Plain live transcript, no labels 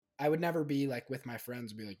I would never be like with my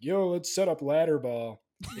friends and be like, yo, let's set up ladder ball.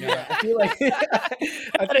 Yeah, I feel like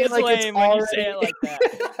That is lame when you say it like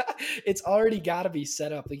that. It's already got to be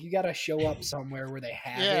set up. Like you got to show up somewhere where they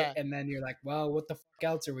have Yeah. it, and then you're like, well, what the fuck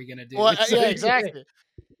else are we gonna do? Well, It's yeah, like- exactly.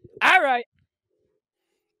 All right.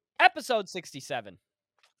 Episode 67.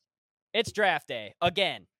 It's draft day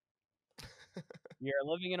again. You're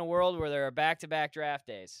living in a world where there are back-to-back draft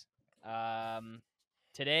days.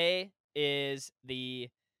 Today is the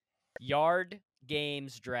Yard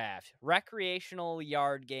Games draft, recreational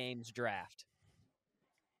Yard Games draft.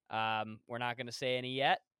 We're not going to say any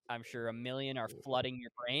yet. I'm sure a million are flooding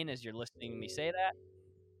your brain as you're listening to me say that.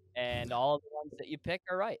 And all of the ones that you pick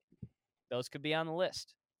are right. Those could be on the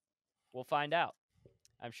list. We'll find out.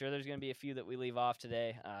 I'm sure there's going to be a few that we leave off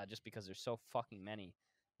today just because there's so fucking many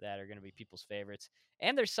that are going to be people's favorites.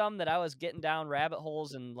 And there's some that I was getting down rabbit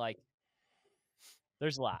holes and, like,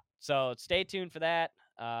 there's a lot. So stay tuned for that.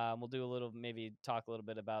 We'll do maybe talk a little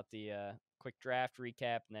bit about the quick draft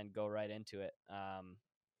recap and then go right into it.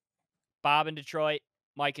 Bob in Detroit,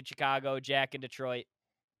 Mike in Chicago, Jack in Detroit.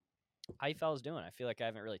 How you fellas doing? I feel like I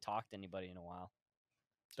haven't really talked to anybody in a while.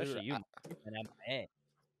 Especially you, and MIA.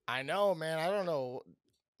 I know, man. I don't know.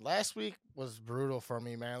 Last week was brutal for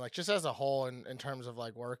me, man. Like, just as a whole, in terms of,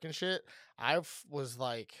 like, work and shit, I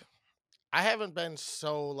haven't been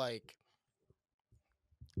so, like,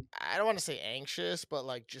 I don't want to say anxious, but,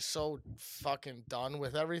 like, just so fucking done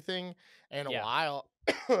with everything in a while.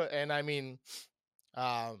 And, I mean,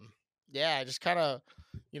 yeah, I just kind of,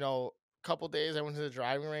 a couple days I went to the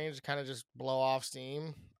driving range to kind of just blow off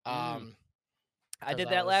steam. I did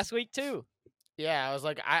that last week, too. Yeah, I was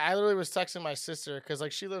like, I literally was texting my sister because,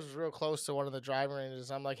 like, she lives real close to one of the driving ranges.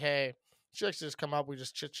 I'm like, hey, she likes to just come up. We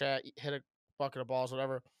just chit chat, hit a bucket of balls,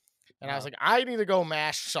 whatever. And I was like, I need to go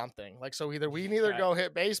mash something. Like, so either we can go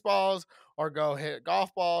hit baseballs or go hit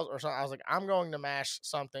golf balls or something. I was like, I'm going to mash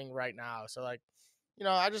something right now. So, like,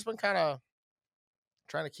 I just been kind of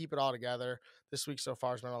trying to keep it all together. This week so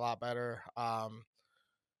far has been a lot better.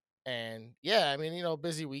 And yeah, I mean,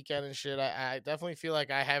 busy weekend and shit. I definitely feel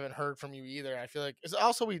like I haven't heard from you either. I feel like it's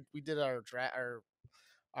also we did our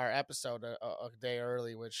episode a day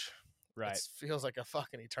early, which feels like a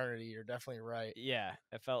fucking eternity. You're definitely right. Yeah,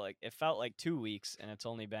 it felt like 2 weeks, and it's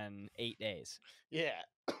only been 8 days. Yeah,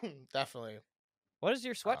 definitely. What is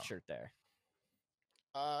your sweatshirt there?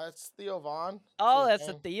 It's Theo Vaughn. Oh, that's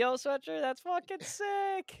a Theo sweatshirt. That's fucking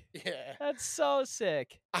sick. Yeah, that's so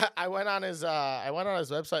sick. I went on his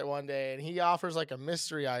website one day, and he offers like a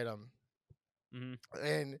mystery item,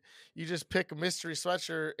 and you just pick a mystery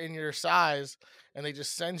sweatshirt in your size, and they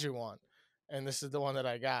just send you one. And this is the one that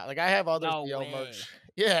I got. Like, I have other Theo merch.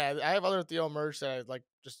 Yeah, I have other Theo merch that I like,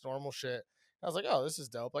 just normal shit. I was like, oh, this is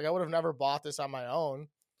dope. Like, I would have never bought this on my own.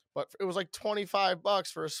 But it was like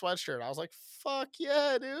 $25 for a sweatshirt. I was like, fuck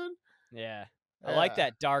yeah, dude. Yeah. I like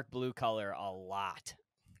that dark blue color a lot.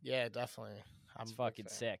 Yeah, definitely. It's fucking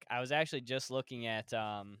sick. I was actually just looking at,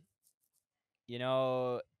 Scott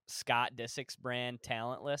Disick's brand,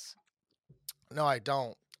 Talentless? No, I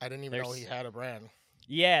don't. I didn't even know he had a brand.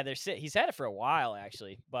 Yeah, he's had it for a while,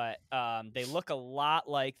 actually. But they look a lot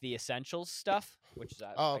like the Essentials stuff, which is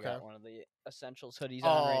I got one of the Essentials hoodies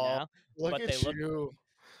on right now. Look at you.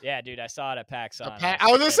 Yeah, dude, I saw it at PacSun. I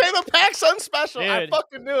was going to say the PacSun special. Dude, I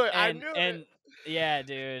fucking knew it. I knew it. Yeah,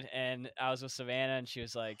 dude. And I was with Savannah, and she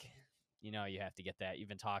was like, you have to get that. You've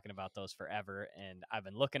been talking about those forever. And I've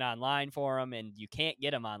been looking online for them, and you can't get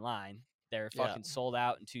them online. They're fucking sold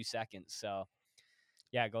out in 2 seconds. So,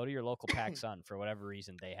 yeah, go to your local PacSun for whatever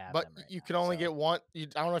reason they have them right you can only get one. I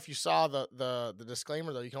don't know if you saw the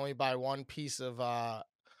disclaimer, though. You can only buy one piece of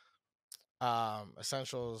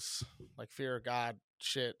Essentials, like Fear of God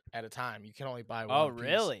shit at a time. You can only buy one. Oh,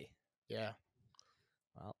 really? Yeah.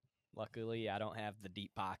 Well, luckily I don't have the deep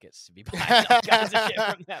pockets to be buying all kinds of shit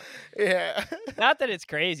from them. Yeah. Not that it's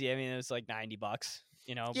crazy. I mean, it was like $90.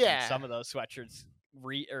 Yeah. Some of those sweatshirts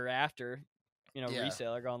resale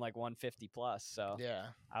are going like $150 plus. So yeah,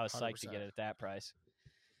 I was psyched 100%. To get it at that price.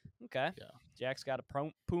 Okay. Yeah. Jack's got a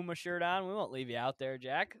Puma shirt on. We won't leave you out there,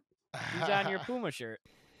 Jack. Who's on your Puma shirt?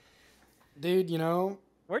 Dude,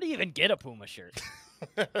 where do you even get a Puma shirt?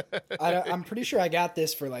 I'm pretty sure I got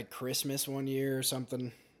this for like Christmas one year or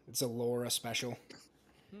something. It's a Laura special.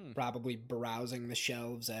 Probably browsing the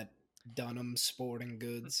shelves at Dunham Sporting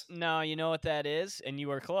Goods. No, you know what that is? And you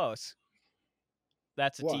were close.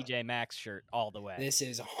 That's a TJ Maxx shirt all the way. This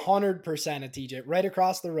is 100% a TJ. Right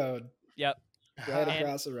across the road. Yep. Right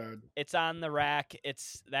across the road. It's on the rack.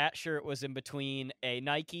 That shirt was in between a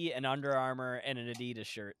Nike, an Under Armour, and an Adidas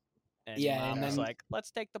shirt. And I was like, let's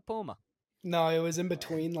take the Puma. No, it was in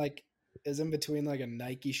between like is in between like a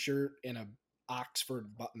Nike shirt and a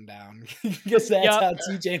Oxford button down. Because that's how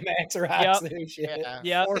TJ Maxx rocks their shit.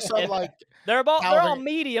 Yeah. Or some like they're all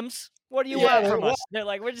mediums. What do you want from us? They're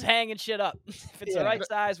like, we're just hanging shit up. If it's the right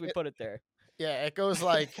size, we put it there. Yeah, it goes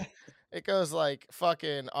like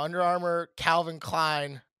fucking Under Armour, Calvin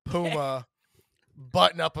Klein, Puma,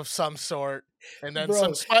 button up of some sort, and then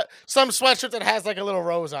some sweatshirt that has like a little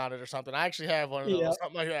rose on it or something. I actually have one of those,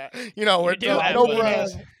 something like that. You know, where no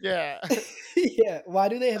brands. Yeah. Yeah. Why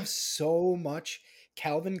do they have so much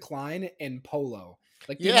Calvin Klein and Polo?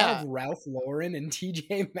 Like the amount of Ralph Lauren and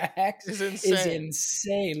TJ Maxx is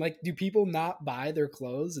insane. Like, do people not buy their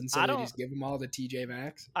clothes and so they just give them all to TJ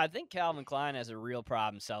Maxx? I think Calvin Klein has a real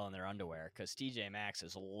problem selling their underwear because TJ Maxx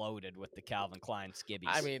is loaded with the Calvin Klein skibbies.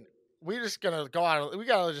 I mean, we're just gonna go out. We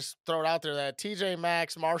gotta just throw it out there that TJ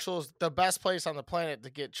Maxx, Marshall's, the best place on the planet to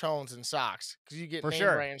get chones and socks because you get name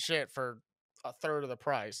brand shit for a third of the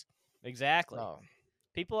price. Exactly.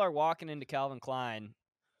 People are walking into Calvin Klein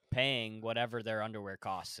paying whatever their underwear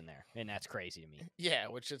costs in there, and that's crazy to me. Yeah,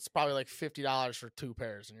 which it's probably like $50 for 2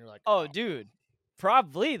 pairs, and you're like, oh dude,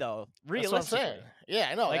 probably though. Realistically, that's what I'm saying. Yeah,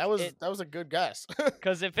 I know like that was a good guess.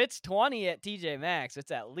 Because if it's $20 at TJ Maxx,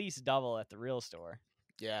 it's at least double at the real store.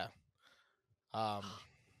 Yeah. That's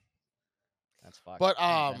fucked. But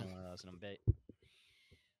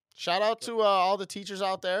shout out to all the teachers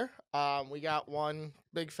out there. We got one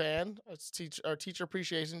big fan. It's our teacher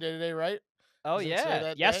appreciation day today, right? Oh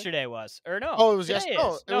yeah, yesterday was or no? Oh, it was yesterday.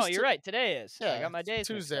 No, you're right. Today is. Yeah, I got my days.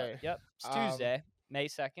 Tuesday. Yep, it's Tuesday, May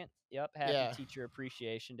 2nd. Yep, happy Teacher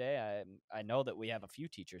Appreciation Day. I know that we have a few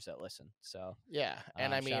teachers that listen. So yeah,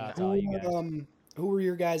 and I mean, who were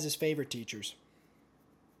your guys' favorite teachers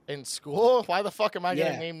in school? Why the fuck am I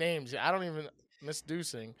gonna name names? I don't even. Miss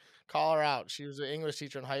Dusing, call her out. She was an English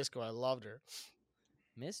teacher in high school. I loved her.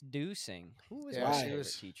 Miss Dusing. Who was my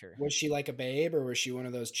favorite teacher? Was she like a babe, or was she one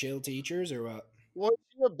of those chill teachers, or what? Was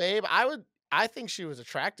she a babe? I think she was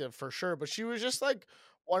attractive for sure, but she was just like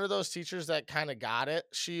one of those teachers that kind of got it.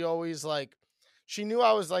 She always she knew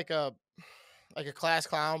I was like a class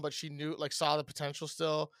clown, but she saw the potential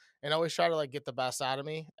still, and always tried to get the best out of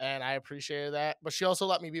me, and I appreciated that. But she also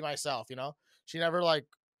let me be myself. You know, she never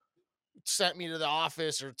sent me to the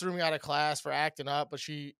office or threw me out of class for acting up, but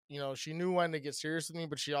she knew when to get serious with me,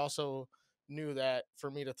 but she also knew that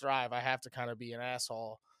for me to thrive, I have to kind of be an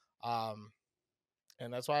asshole.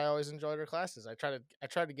 And that's why I always enjoyed her classes. I tried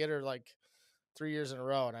to get her 3 years in a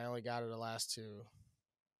row, and I only got her the last 2.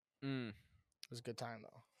 It was a good time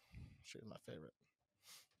though. She was my favorite.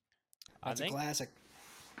 That's a classic.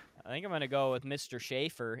 I think I'm going to go with Mr.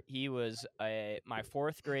 Schaefer. He was my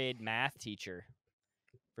 4th grade math teacher.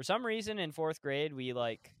 For some reason in 4th grade, we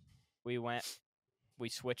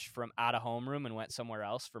switched from out of homeroom and went somewhere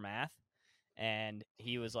else for math. And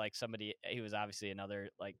he was he was obviously another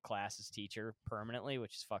classes teacher permanently,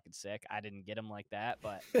 which is fucking sick. I didn't get him like that,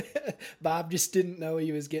 but Bob just didn't know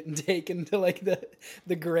he was getting taken to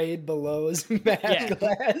the grade below his math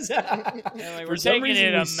class. We're taking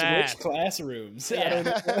it a math classrooms.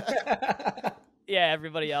 Yeah. Yeah,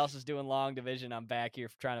 everybody else is doing long division. I'm back here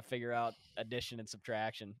trying to figure out addition and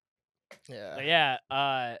subtraction. Yeah. But yeah,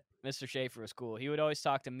 Mr. Schaefer was cool. He would always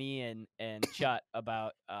talk to me and Chut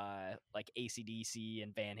about AC/DC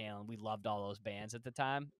and Van Halen. We loved all those bands at the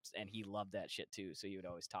time, and he loved that shit too. So he would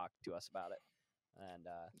always talk to us about it. And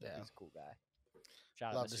he's a cool guy.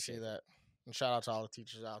 Shout Love out to see that. And shout out to all the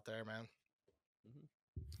teachers out there, man.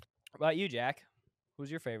 What about you, Jack?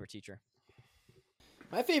 Who's your favorite teacher?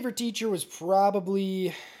 My favorite teacher was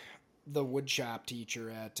probably the woodshop teacher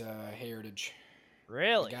at Heritage.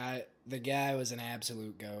 Really? The guy was an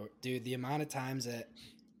absolute goat. Dude, the amount of times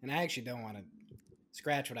and I actually don't want to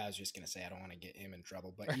scratch what I was just going to say. I don't want to get him in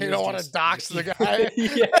trouble. But you don't want to dox the guy?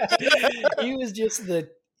 Yeah. He was just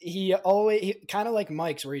he kind of like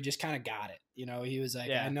Mike's where he just kind of got it. You know, he was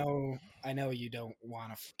like, I know you don't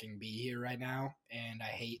want to fucking be here right now. And I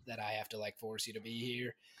hate that I have to force you to be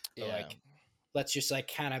here. But let's just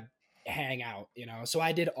kind of hang out, you know? So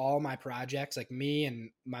I did all my projects, me and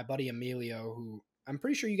my buddy Emilio, who I'm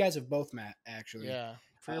pretty sure you guys have both met actually. Yeah.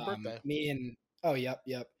 For your birthday.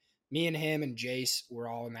 Yep. Me and him and Jace were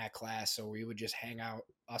all in that class. So we would just hang out,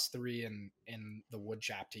 us three and the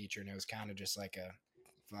woodshop teacher. And it was kind of just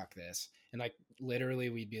fuck this. And literally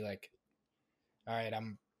we'd be like, all right,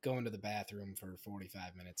 I'm going to the bathroom for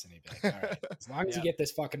 45 minutes. And he'd be like, all right, as long as you get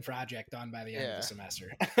this fucking project done by the end of the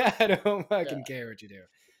semester, I don't fucking care what you do.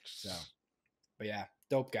 So, but yeah,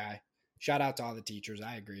 dope guy. Shout out to all the teachers.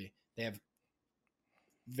 I agree. They have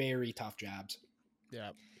very tough jobs.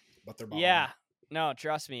 Yeah. But they're balling. Yeah. No,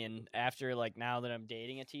 trust me. And after like now that I'm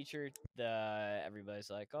dating a teacher, everybody's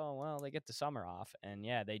like, oh well, they get the summer off, and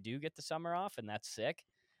yeah, they do get the summer off, and that's sick.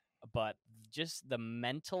 But just the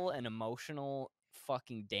mental and emotional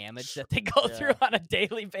fucking damage that they go through on a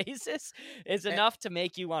daily basis is enough to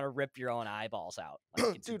make you want to rip your own eyeballs out.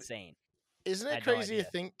 Like, it's Dude, insane. Isn't it crazy to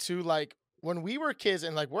think too? Like when we were kids,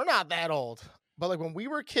 and like we're not that old, but like when we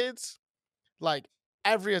were kids, like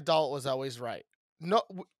every adult was always right. No,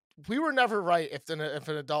 we were never right if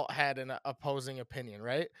an adult had an opposing opinion,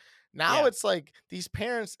 right? Now it's like these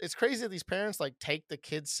parents. It's crazy that these parents like take the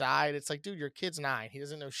kid's side. It's like, dude, your kid's 9. He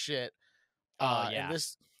doesn't know shit. And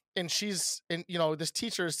this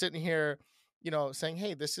teacher is sitting here, saying,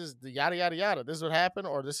 hey, this is the yada yada yada. This is what happened,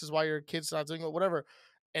 or this is why your kid's not doing it, whatever.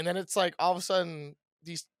 And then it's like all of a sudden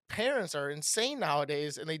these parents are insane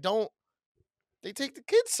nowadays, and they take the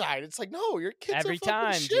kid's side. It's like, no, your kid's every a fucking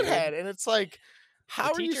time, shithead, dude. and it's like,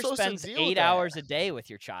 how are you supposed to deal with that? Teacher spends 8 hours a day with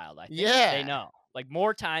your child. I think they know, like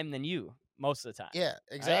more time than you most of the time. Yeah,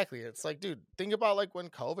 exactly. Right? It's like, dude, think about like when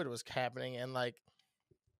COVID was happening, and like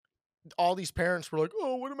all these parents were like,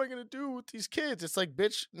 oh, what am I gonna do with these kids? It's like,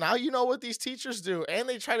 bitch, now you know what these teachers do, and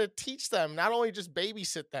they try to teach them, not only just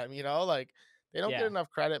babysit them. Like they don't get enough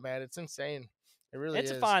credit, man. It's insane. It really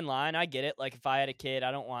is. It's a fine line. I get it. Like if I had a kid,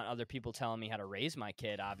 I don't want other people telling me how to raise my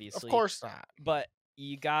kid, obviously. Of course not. But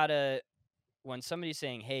you gotta, when somebody's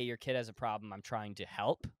saying, hey, your kid has a problem, I'm trying to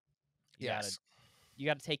help. You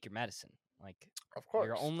gotta take your medicine. Like, of course,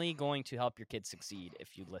 you're only going to help your kid succeed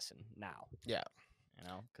if you listen now. Yeah.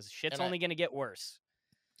 Because shit's only going to get worse.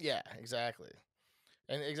 Yeah, exactly.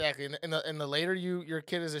 And the later your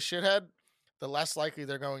kid is a shithead, the less likely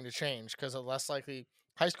they're going to change, because the less likely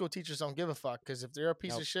high school teachers don't give a fuck, because if they're a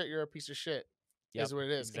piece of shit, you're a piece of shit. Is what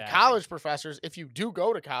it is. Exactly. And college professors, if you do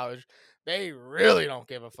go to college, they really don't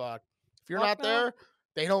give a fuck. If you're not there,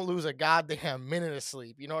 they don't lose a goddamn minute of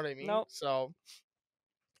sleep. You know what I mean? Nope. So,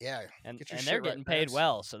 yeah. And they're getting paid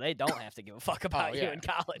well, so they don't have to give a fuck about you in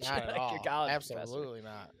college. Not at all. Your college Absolutely professor.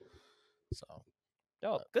 not. So,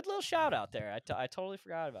 good little shout out there. I totally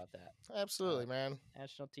forgot about that. Absolutely, man.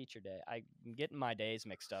 National Teacher Day. I'm getting my days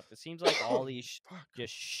mixed up. It seems like all these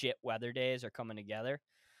just shit weather days are coming together.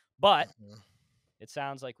 But it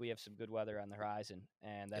sounds like we have some good weather on the horizon,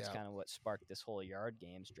 and that's kind of what sparked this whole Yard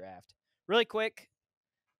Games draft. Really quick,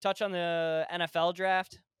 touch on the NFL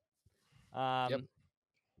draft. I'll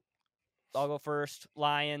go first.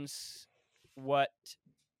 Lions, what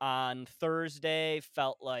on Thursday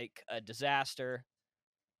felt like a disaster.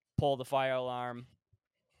 Pull the fire alarm,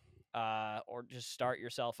 or just start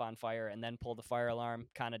yourself on fire and then pull the fire alarm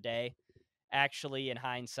kind of day. Actually, in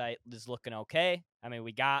hindsight, is looking okay. I mean,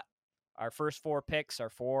 we got our first 4 picks,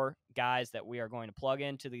 our 4 guys that we are going to plug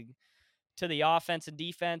into the offense and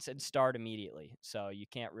defense and start immediately. So you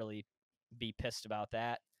can't really be pissed about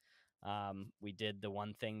that. We did the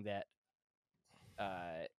one thing that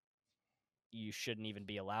you shouldn't even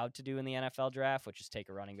be allowed to do in the NFL draft, which is take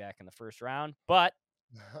a running back in the first round. But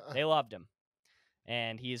they loved him,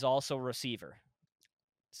 and he's also a receiver.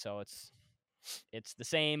 So it's the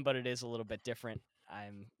same, but it is a little bit different.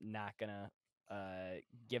 I'm not gonna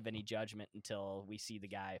give any judgment until we see the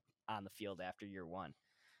guy on the field after year 1.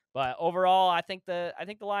 But overall, I think the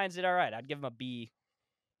Lions did all right. I'd give them a B,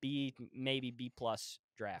 maybe B+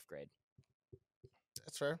 draft grade.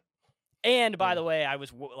 That's fair. And by the way, I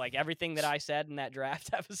was like, everything that I said in that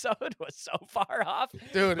draft episode was so far off,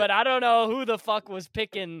 dude. But I don't know who the fuck was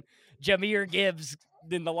picking Jahmyr Gibbs.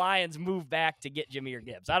 Then the Lions moved back to get Jahmyr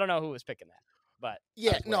Gibbs. I don't know who was picking that, but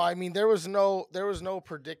yeah, no, I mean there was no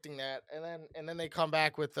predicting that, and then they come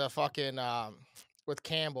back with the fucking with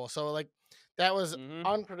Campbell. So like that was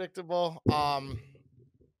unpredictable.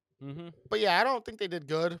 But yeah, I don't think they did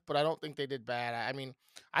good, but I don't think they did bad. I mean,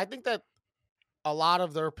 I think that a lot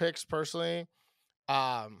of their picks, personally,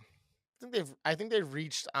 I think they've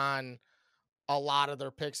reached on a lot of their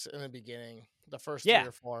picks in the beginning, the first 3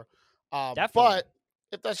 or 4. Definitely. But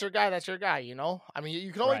if that's your guy, that's your guy. I mean,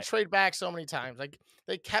 you can only trade back so many times. Like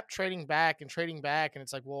they kept trading back, and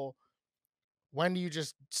it's like, well, when do you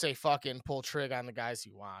just say fucking pull trig on the guys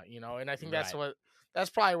you want? And I think that's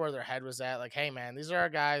probably where their head was at. Like, hey man, these are our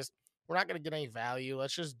guys. We're not going to get any value.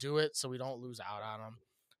 Let's just do it so we don't lose out on them.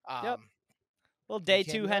 Well, day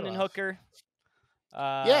 2, Hendon Hooker.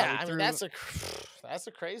 I mean that's a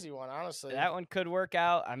crazy one, honestly. That one could work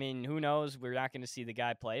out. I mean, who knows? We're not going to see the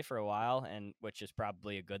guy play for a while, and which is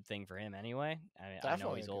probably a good thing for him anyway. I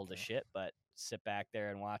know he's old as shit, but sit back there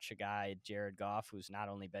and watch a guy, Jared Goff, who's not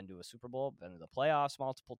only been to a Super Bowl, been to the playoffs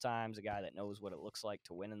multiple times, a guy that knows what it looks like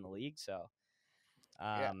to win in the league. So,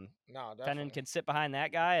 Hendon can sit behind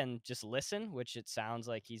that guy and just listen, which it sounds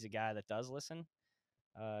like he's a guy that does listen.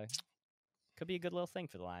 Could be a good little thing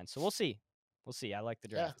for the Lions. So we'll see. We'll see. I like the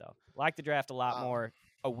Yeah. draft though. Like the draft a lot more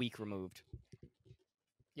a week removed.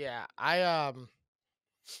 Yeah, I'm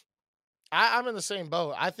in the same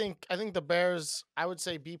boat. I think the Bears, I would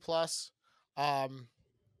say B plus.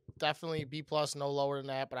 Definitely B plus, no lower than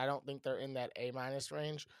that, but I don't think they're in that A minus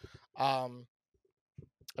range. I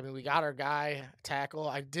mean, we got our guy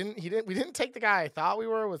tackle. We didn't take the guy I thought we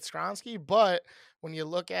were with Skronsky, but when you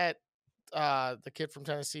look at the kid from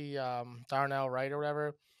Tennessee, Darnell Wright or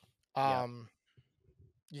whatever,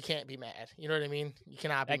 you can't be mad. You know what I mean? You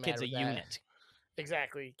cannot be mad. That kid's a unit.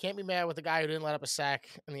 Exactly. Can't be mad with the guy who didn't let up a sack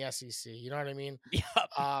in the SEC. You know what I mean? Yep.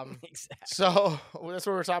 Exactly. So that's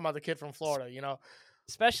what we're talking about, the kid from Florida, you know?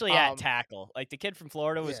 Especially at tackle. Like the kid from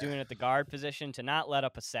Florida was doing at the guard position. To not let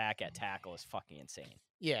up a sack at tackle is fucking insane.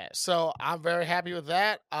 Yeah. So I'm very happy with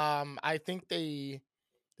that. I think they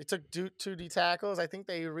took 2 D tackles. I think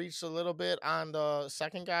they reached a little bit on the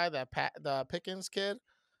second guy, the Pickens kid.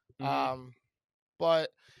 Mm-hmm. But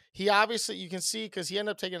he obviously, you can see, because he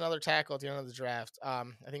ended up taking another tackle at the end of the draft. I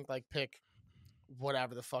think like pick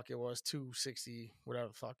whatever the fuck it was, 260, whatever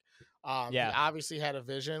the fuck. He obviously had a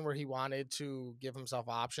vision where he wanted to give himself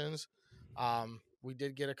options. We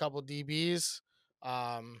did get a couple DBs.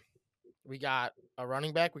 We got a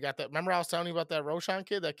running back. We got that. Remember I was telling you about that Roschon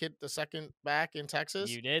kid, the second back in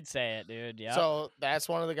Texas? You did say it, dude. Yeah. So that's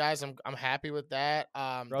one of the guys I'm happy with that.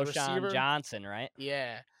 Roschon Johnson, right?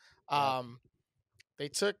 Yeah. Yep. They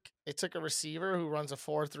took a receiver who runs a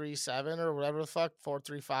 4.37 or whatever the fuck,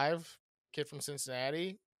 4.35, kid from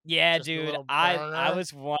Cincinnati. Yeah, dude. I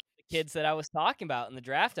was one of the kids that I was talking about in the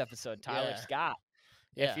draft episode, Tyler Scott.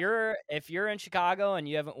 Yeah. If you're in Chicago and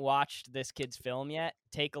you haven't watched this kid's film yet,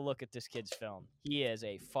 take a look at this kid's film. He is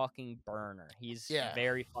a fucking burner. He's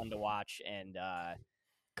very fun to watch and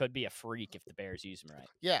could be a freak if the Bears use him right.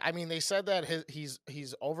 Yeah, I mean, they said that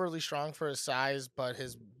he's overly strong for his size, but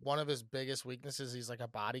one of his biggest weaknesses, he's like a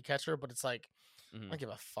body catcher. But it's like, I don't give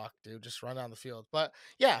a fuck, dude. Just run down the field. But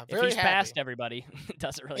yeah, if he's past everybody, it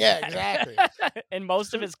doesn't really matter. Exactly. In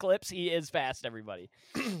most of his clips, he is past everybody.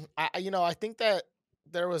 I think that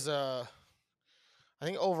there was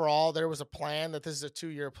overall there was a plan that this is a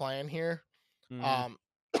 2-year plan here.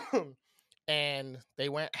 Mm-hmm. And they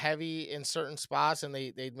went heavy in certain spots and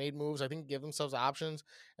they made moves, I think, give themselves options.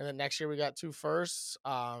 And then next year we got 2 firsts.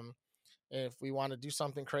 If we want to do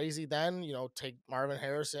something crazy, then, take Marvin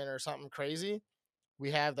Harrison or something crazy,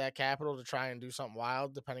 we have that capital to try and do something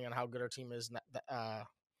wild, depending on how good our team is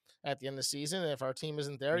at the end of the season. And if our team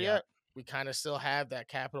isn't there yet, we kind of still have that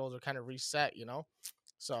capital to kind of reset,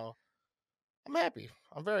 So I'm happy.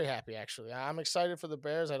 I'm very happy, actually. I'm excited for the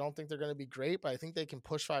Bears. I don't think they're going to be great, but I think they can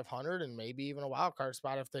push 500 and maybe even a wild card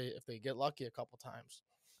spot if they get lucky a couple times.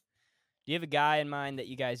 Do you have a guy in mind that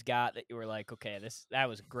you guys got that you were like, okay, that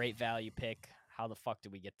was a great value pick? How the fuck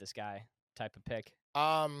did we get this guy type of pick?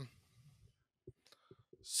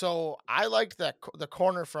 So I liked the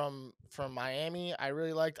corner from Miami. I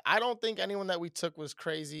really liked. I don't think anyone that we took was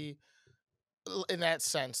crazy in that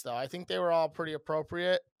sense, though. I think they were all pretty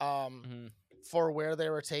appropriate for where they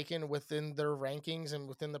were taken within their rankings and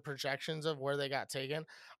within the projections of where they got taken.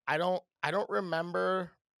 I don't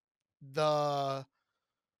remember the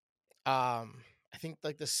I think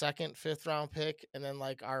like the second, 5th round pick and then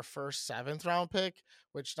like our first 7th round pick,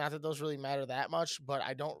 which not that those really matter that much, but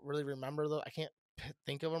I don't really remember though. I can't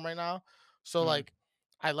think of them right now. So like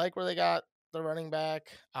I like where they got the running back,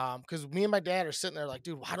 because me and my dad are sitting there like,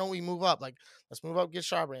 dude, why don't we move up? Like, let's move up, get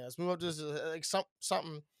Charbonnet. Let's move up to like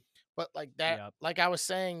something. But like that, like I was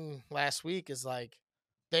saying last week, is like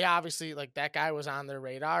they obviously like that guy was on their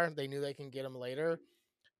radar. They knew they can get him later,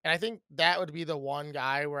 and I think that would be the one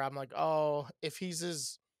guy where I'm like, oh, if he's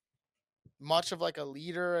as much of like a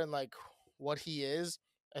leader and like what he is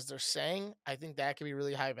as they're saying, I think that could be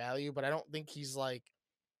really high value. But I don't think he's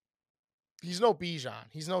no Bijan.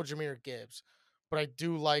 He's no Jahmyr Gibbs. But I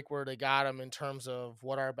do like where they got him in terms of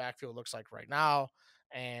what our backfield looks like right now.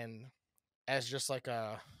 And as just like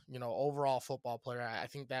a, overall football player, I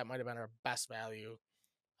think that might have been our best value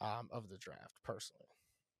of the draft, personally.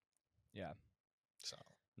 Yeah. So.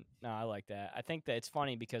 No, I like that. I think that it's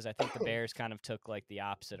funny because I think the Bears kind of took like the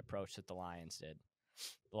opposite approach that the Lions did.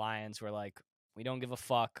 The Lions were like, we don't give a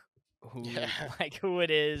fuck who it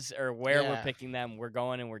is or where we're picking them. We're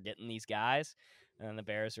going and we're getting these guys. And then the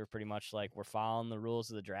Bears were pretty much like, we're following the rules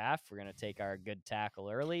of the draft. We're going to take our good tackle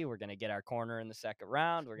early. We're going to get our corner in the 2nd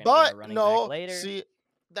round. We're going to get our running back later. See,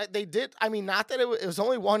 that they did. I mean, not that it was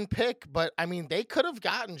only one pick, but I mean, they could have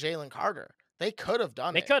gotten Jalen Carter. They could have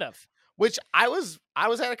done it. They could have. Which I was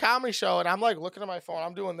at a comedy show and I'm like looking at my phone.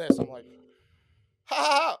 I'm doing this. I'm like, ha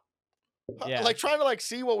ha ha. Yeah. like trying to like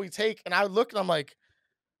see what we take, and I look and I'm like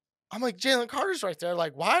Jalen Carter's right there.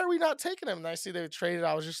 Like, why are we not taking him? And I see they traded.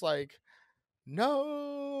 I was just like,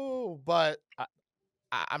 no, but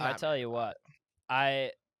I'm not. I tell you what, I'll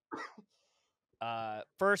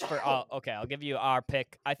give you our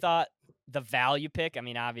pick. I thought the value pick. I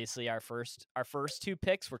mean, obviously our first two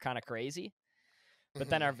picks were kind of crazy, but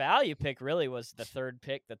then our value pick really was the third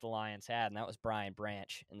pick that the Lions had, and that was Brian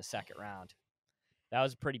Branch in the second round. That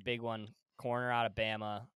was a pretty big one. Corner out of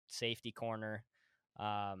Bama, safety corner,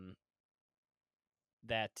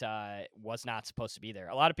 that was not supposed to be there.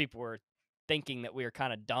 A lot of people were thinking that we were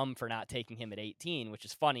kind of dumb for not taking him at 18, which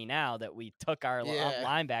is funny now that we took our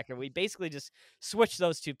linebacker. We basically just switched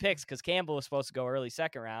those two picks because Campbell was supposed to go early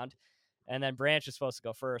second round, and then Branch was supposed to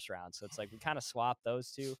go first round. So it's like we kind of swapped those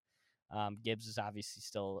two. Gibbs is obviously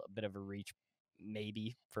still a bit of a reach,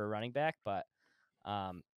 maybe, for a running back. But,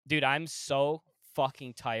 dude, I'm so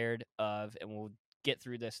fucking tired of, and we'll get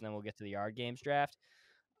through this and then we'll get to the yard games draft,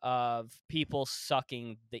 of people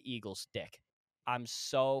sucking the Eagles' dick. I'm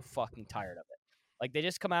so fucking tired of it. Like, they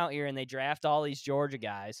just come out here and they draft all these Georgia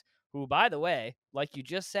guys who, by the way, like you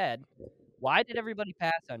just said, why did everybody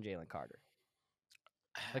pass on Jalen Carter?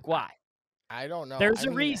 Like, why? I don't know. There's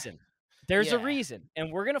a reason. There's a reason,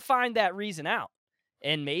 and we're going to find that reason out.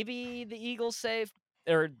 And maybe the Eagles say,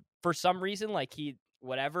 or for some reason, like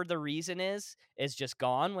whatever the reason is just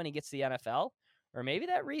gone when he gets to the NFL, or maybe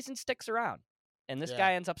that reason sticks around, and this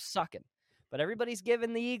guy ends up sucking. But everybody's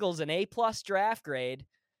giving the Eagles an A+ draft grade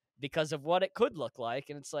because of what it could look like,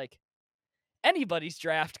 and it's like, anybody's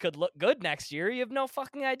draft could look good next year. You have no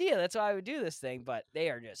fucking idea. That's why I would do this thing. But they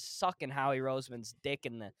are just sucking Howie Roseman's dick.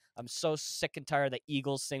 I'm so sick and tired of the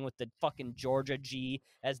Eagles thing with the fucking Georgia G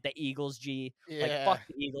as the Eagles G. Yeah. Like, fuck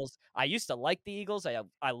the Eagles. I used to like the Eagles. I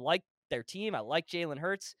like their team. I like Jalen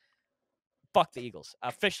Hurts. Fuck the Eagles.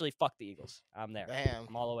 Officially fuck the Eagles. I'm there. Damn.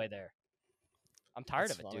 I'm all the way there. I'm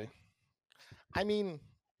tired of it, dude. I mean,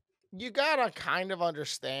 you gotta kind of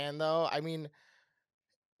understand, though. I mean,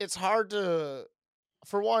 it's hard to,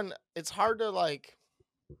 for one, it's hard to like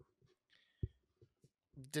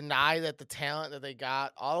deny that the talent that they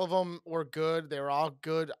got, all of them were good. They were all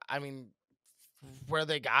good. I mean, where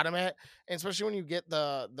they got them at, and especially when you get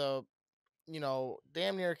the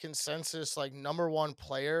damn near consensus like number one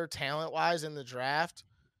player talent wise in the draft,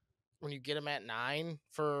 when you get him at 9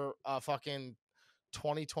 for a fucking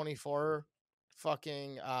 2024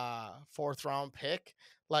 fucking 4th round pick,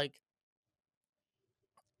 like,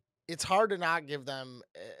 it's hard to not give them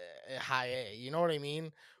a high A. You know what I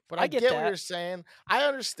mean? But I get what you're saying. I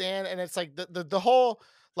understand. And it's like the whole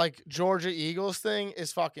like Georgia Eagles thing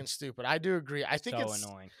is fucking stupid. I do agree. I think it's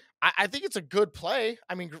annoying. I think it's a good play.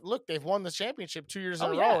 I mean, look, they've won the championship 2 years in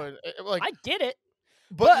a row. Like, I get it.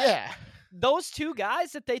 But those two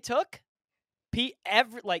guys that they took,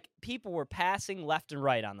 people were passing left and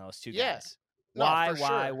right on those two guys. Why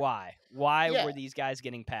were these guys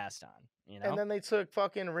getting passed on? You know? And then they took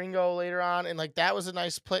fucking Ringo later on, and like that was a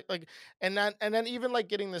nice play. Like, and then even like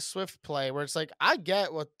getting the Swift play, where it's like, I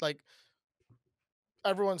get what like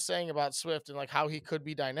everyone's saying about Swift and like how he could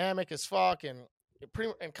be dynamic as fuck and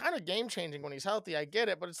kind of game changing when he's healthy. I get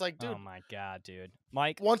it, but it's like, dude, oh my god, dude,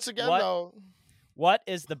 Mike. Once again, though, what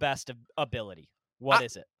is the best ability? What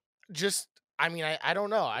is it? Just, I mean, I don't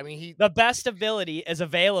know. I mean, the best ability is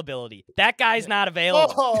availability. That guy's not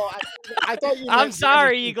available. Oh, I thought you. I'm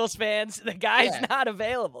sorry, Eagles fans. The guy's not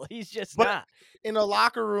available. He's just not. In a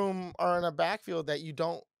locker room or in a backfield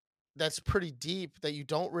that's pretty deep, that you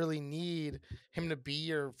don't really need him to be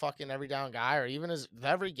your fucking every down guy or even as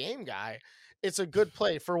every game guy. It's a good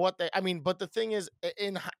play for what but the thing is, at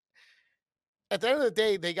the end of the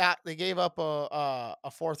day, they gave up a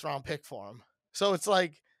 4th round pick for him. So it's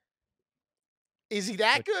like, is he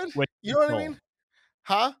that good? You know what I mean?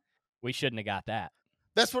 Huh? We shouldn't have got that.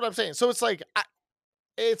 That's what I'm saying. So it's like,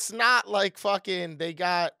 it's not like fucking they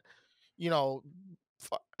got,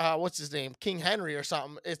 what's his name? King Henry or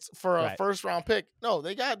something. It's for a 1st round pick. No,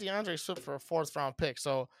 they got DeAndre Swift for a 4th round pick.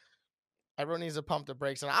 So everyone needs to pump the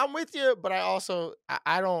brakes. And I'm with you, but I also,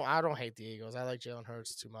 I don't hate the Eagles. I like Jalen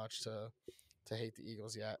Hurts too much to hate the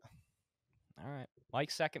Eagles yet. All right.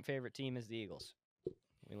 Mike's second favorite team is the Eagles.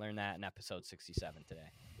 We learned that in episode 67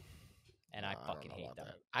 today. And I fucking hate them.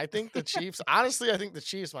 I think the Chiefs, honestly, I think the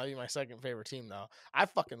Chiefs might be my second favorite team, though. I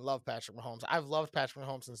fucking love Patrick Mahomes. I've loved Patrick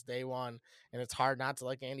Mahomes since day one, and it's hard not to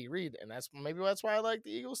like Andy Reid. And that's why I like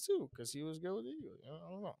the Eagles, too, because he was good with the Eagles. I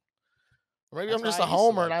don't know. Or maybe I'm just a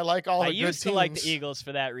homer and I like all the good teams. I used to like the Eagles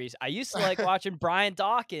for that reason. I used to like watching Brian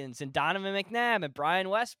Dawkins and Donovan McNabb and Brian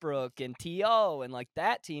Westbrook and T.O. And like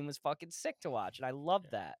that team was fucking sick to watch. And I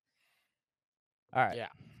loved that. All right. Yeah.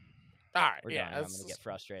 All right, We're yeah, done. I'm gonna get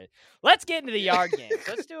frustrated. Let's get into the yard games.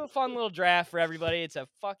 Let's do a fun little draft for everybody. It's a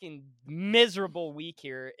fucking miserable week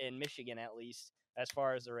here in Michigan, at least as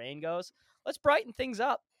far as the rain goes. Let's brighten things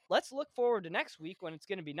up. Let's look forward to next week when it's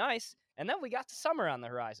gonna be nice, and then we got the summer on the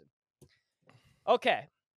horizon. Okay.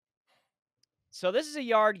 So this is a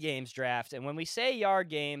yard games draft, and when we say yard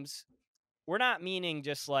games, we're not meaning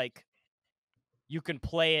just like you can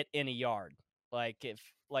play it in a yard. Like if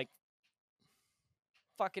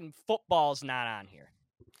fucking football's not on here.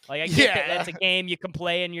 Like I get that that's a game you can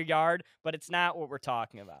play in your yard, but it's not what we're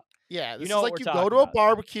talking about. Yeah, this you know is like you go to a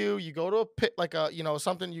barbecue, you go to a pit, like a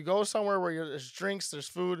something. You go somewhere where there's drinks, there's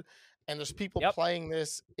food, and there's people playing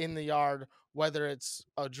this in the yard. Whether it's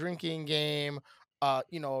a drinking game, a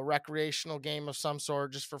recreational game of some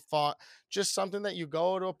sort, just for fun, just something that you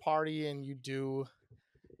go to a party and you do.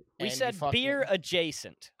 We said beer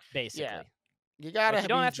adjacent, basically. Yeah. You gotta. Like you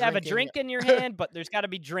don't have to have a drink in your hand, but there's got to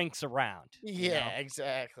be drinks around. Yeah,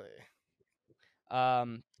 exactly.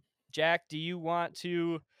 Jack, do you want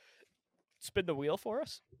to spin the wheel for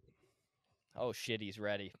us? Oh shit, he's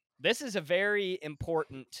ready. This is a very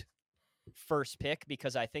important first pick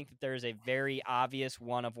because I think that there's a very obvious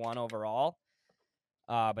 1 of 1 overall.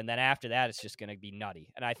 And then after that, it's just going to be nutty.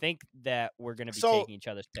 And I think that we're going to be taking each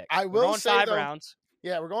other's picks. I will say 5 rounds.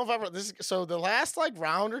 Yeah, we're going 5 rounds. So the last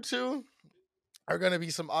round or two are going to be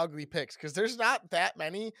some ugly picks because there's not that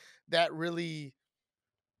many that really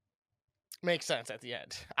make sense at the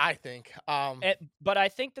end, I think. But I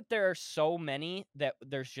think that there are so many that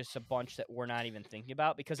there's just a bunch that we're not even thinking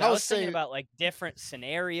about because I was thinking about like different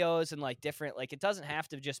scenarios and like different, like it doesn't have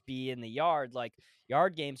to just be in the yard. Like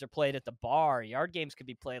yard games are played at the bar. Yard games could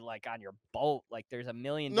be played like on your boat. Like there's a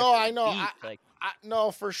million. No, I know. I no,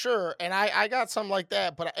 for sure. And I got something like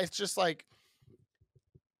that, but it's just like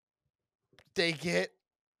they get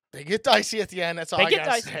dicey at the end. That's all I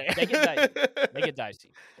gotta say. They get dicey. They get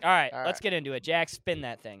dicey. All right, let's get into it. Jack, spin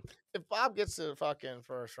that thing. If Bob gets to the fucking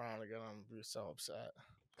first round again, I'm gonna be so upset.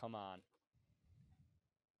 Come on.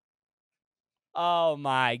 Oh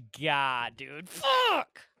my god, dude.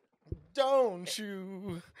 Fuck! Don't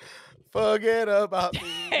you forget about me.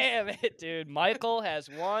 Damn it, dude. Michael has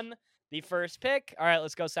won the first pick. All right,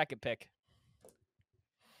 let's go second pick.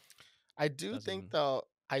 I do think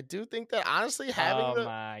that honestly having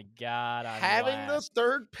the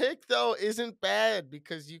third pick though isn't bad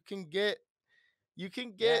because you can get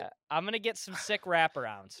I'm gonna get some sick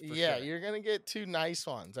wraparounds. Sure. You're gonna get 2 nice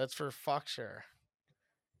ones. That's for fuck sure.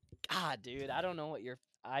 God, dude, I don't know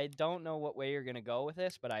what way you're gonna go with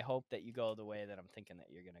this, but I hope that you go the way that I'm thinking that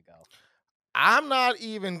you're gonna go. I'm not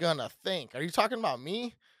even gonna think. Are you talking about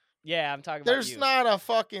me? Yeah, I'm talking about you. There's not a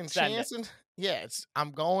fucking chance.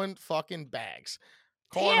 I'm going fucking bags.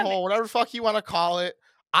 Cornhole, whatever the fuck you want to call it.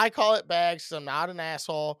 I call it bags because I'm not an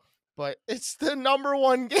asshole, but it's the number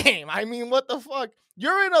 1 game. I mean, what the fuck?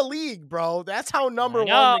 You're in a league, bro. That's how number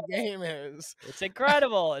 1 the game is. It's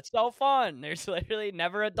incredible. It's so fun. There's literally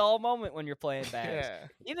never a dull moment when you're playing bags. Yeah.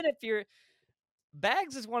 Even if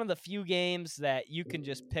bags is one of the few games that you can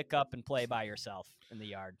just pick up and play by yourself in the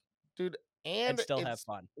yard. Dude, and still have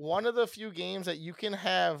fun. One of the few games that you can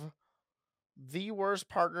have the worst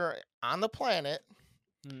partner on the planet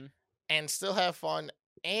and still have fun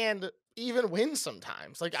and even win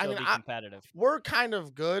sometimes. Like still competitive. We're kind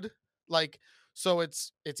of good. Like, so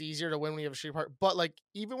it's easier to win when you have a shitty partner. But like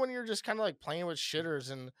even when you're just kind of like playing with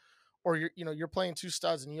shitters or you're playing 2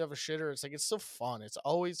 studs and you have a shitter, it's like it's still fun. It's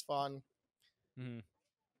always fun. Mm-hmm.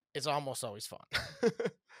 It's almost always fun.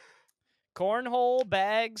 Cornhole,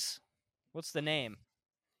 bags. What's the name?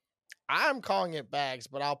 I'm calling it bags,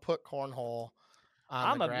 but I'll put cornhole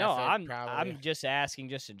on the graphic. I'm just asking,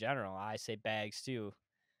 just in general. I say bags too.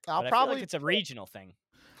 I feel like it's a regional thing.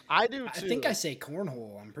 I do too. I think I say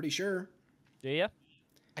cornhole. I'm pretty sure. Do you?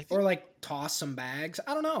 Or like toss some bags.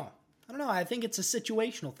 I don't know. I think it's a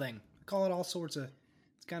situational thing. I call it all sorts of.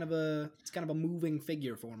 It's kind of a moving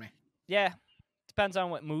figure for me. Yeah, depends on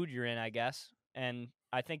what mood you're in, I guess. And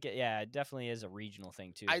I think it definitely is a regional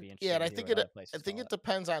thing too. I think it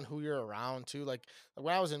depends on who you're around too. Like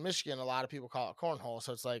when I was in Michigan, a lot of people call it cornhole.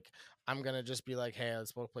 So it's like I'm gonna just be like, hey,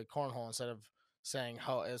 let's both play cornhole instead of saying,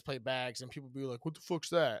 "Oh, let's play bags," and people be like, "What the fuck's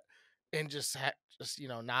that?" And just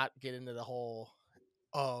not get into the whole,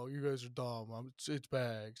 "Oh, you guys are dumb. It's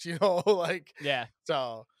bags," like yeah.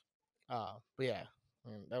 So, but yeah, I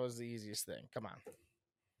mean, that was the easiest thing. Come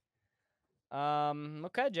on.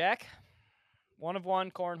 Okay, Jack. 1 of 1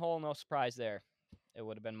 cornhole, no surprise there. It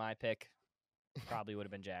would have been my pick. Probably would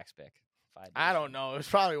have been Jack's pick. I don't know. It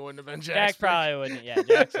probably wouldn't have been Jack's pick. Probably wouldn't. Yeah,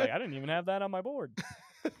 Jack's like, I didn't even have that on my board.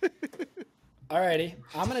 Alrighty.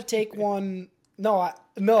 I'm going to take one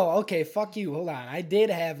No, okay, fuck you. Hold on. I did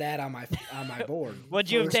have that on my board. Would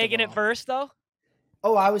you have first of taken it all. first though?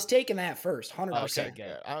 Oh, I was taking that first, 100%. Okay,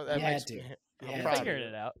 good. That You makes had me. to. I'm You had proud to. of Figuring you.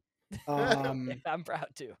 it out. I'm proud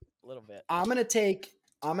too, a little bit. gonna take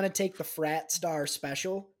the Frat Star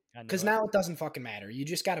special because now it doesn't fucking matter. You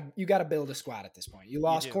just gotta build a squad at this point. You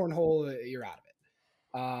lost do. cornhole, you're out of it.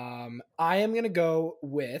 I am gonna go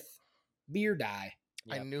with Beer Die.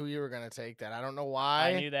 I knew you were gonna take that. I don't know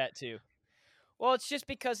why. I knew that too. Well, it's just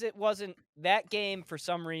because that game for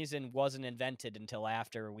some reason wasn't invented until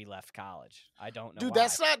after we left college. I don't know. Dude, why.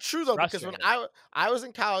 that's not true though. Because when Frustrating. I was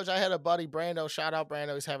in college, I had a buddy Brando. Shout out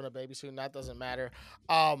Brando. He's having a baby soon. That doesn't matter.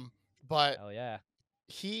 But Oh yeah.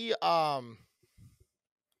 he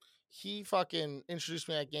fucking introduced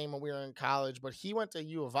me to that game when we were in college. But he went to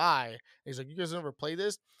U of I. And he's like, "You guys never play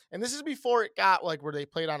this?" And this is before it got like where they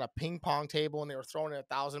played on a ping pong table and they were throwing it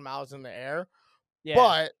 1,000 miles in the air. Yeah.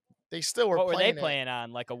 But they still were. What were playing they playing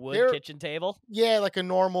on? Like a wood They're- kitchen table? Yeah, like a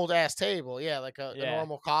normal ass table. Yeah, like a Yeah.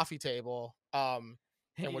 normal coffee table. And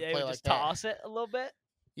would They play would like just that. toss it a little bit.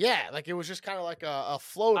 Yeah, like it was just kind of like a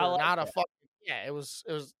floater, like not a that. fucking. Yeah, it was.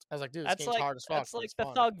 I was like, dude, this That's game's like hard as fuck. that's but like it's the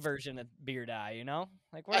fun. thug version of Beer Die, you know?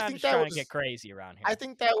 Like we're I not think just that trying was- to get crazy around here. I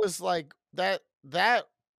think that was like that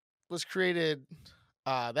was created.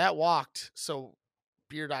 That walked so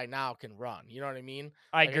Beard Eye now can run. You know what I mean?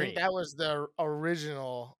 I Like, agree. think that was the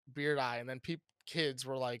original Beard Eye, and then kids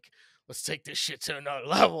were like, "Let's take this shit to another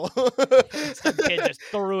level." Some kid just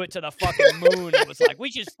threw it to the fucking moon and was like,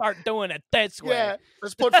 "We should start doing it this way." Yeah,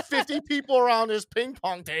 let's put 50 people around this ping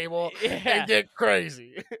pong table Yeah. and get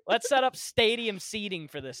crazy. Let's set up stadium seating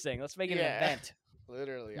for this thing. Let's make it an Yeah. event.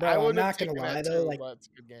 Literally, Bro, I I'm wouldn't not have gonna taken that lie, though, too, like, but it's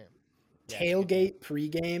a good game. Tailgate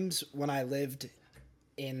pre-games when I lived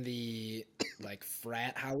in the like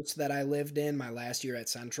frat house that I lived in my last year at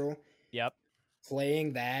Central, Yep.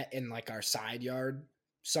 playing that in like our side yard,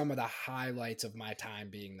 some of the highlights of my time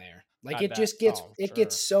being there. Like I it bet. just gets Oh, it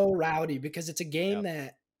gets so rowdy because it's a game Yep.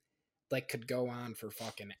 that like could go on for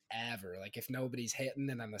fucking ever. Like if nobody's hitting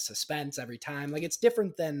and then the suspense every time. Like it's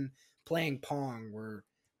different than playing Pong where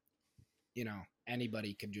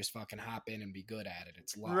anybody could just fucking hop in and be good at it.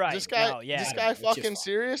 It's live. Right. This guy, No, yeah. this guy It's just fucking fun.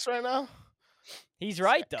 serious right now? He's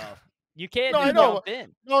right though. You can't No, I just know. jump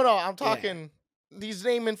in. No, I'm talking. He's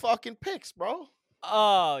naming fucking picks, bro.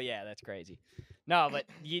 Oh yeah, that's crazy. No, but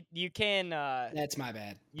you can That's my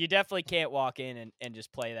bad. you definitely can't walk in and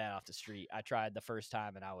just play that off the street. I tried the first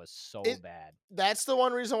time and I was so bad. That's the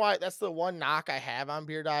one reason why. That's the one knock I have on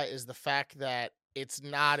Beard Eye is the fact that it's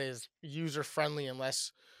not as user friendly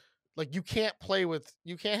unless. Like you can't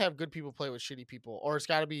have good people play with shitty people, or it's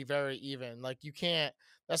got to be very even. Like you can't.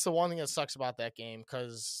 That's the one thing that sucks about that game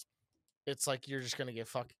because it's like you're just gonna get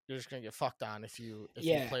fucked on if you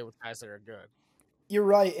play with guys that are good. You're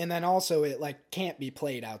right, and then also it like can't be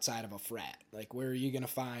played outside of a frat. Like where are you gonna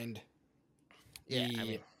find?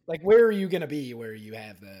 Where are you gonna be where you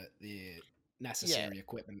have the necessary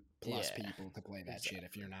equipment plus people to play that shit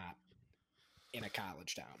if you're not in a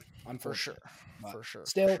college town? Unfortunately. For sure.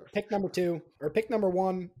 Still, pick number 2 or pick number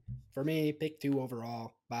 1 for me. Pick 2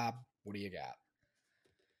 overall. Bob, what do you got?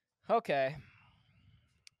 Okay.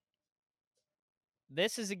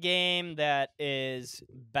 This is a game that is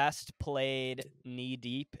best played knee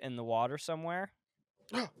deep in the water somewhere,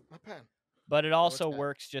 My pen. but it also that?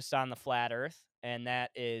 works just on the flat earth, and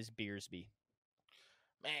that is Beersby.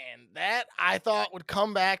 Man, that I thought would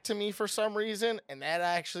come back to me for some reason, and that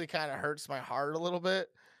actually kind of hurts my heart a little bit.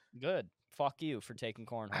 Good. Fuck you for taking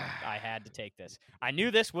cornhole. I had to take this. I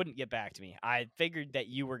knew this wouldn't get back to me. I figured that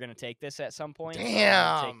you were going to take this at some point. so I'm gonna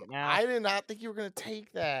take Damn, it now. I did not think you were gonna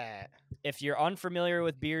take that. If you're unfamiliar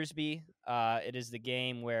with Beersby, it is the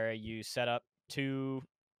game where you set up 2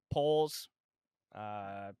 poles,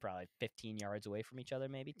 probably 15 yards away from each other,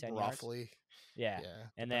 maybe 10 yards. Roughly. Yeah. And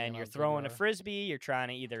depending then on you're how big throwing you a are. frisbee. You're trying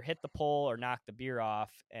to either hit the pole or knock the beer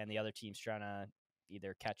off, and the other team's trying to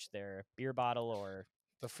either catch their beer bottle or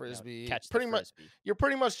The frisbee. catch pretty the much. frisbee. You're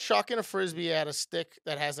pretty much chucking a frisbee at a stick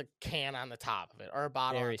that has a can on the top of it or a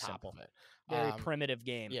bottle Very on top simple. of it. Very primitive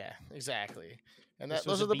game. Yeah, exactly. And This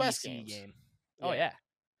those was are a the best BC games. game. Oh yeah.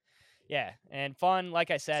 Yeah, and fun.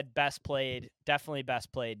 Like I said, best played. Definitely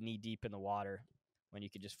best played knee deep in the water when you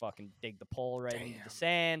could just fucking dig the pole right into the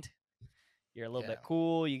sand. You're a little bit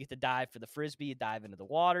cool. You get to dive for the frisbee. You dive into the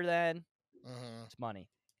water. Then it's money.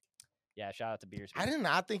 Yeah, shout out to Beersby. I did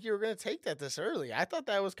not think you were going to take that this early. I thought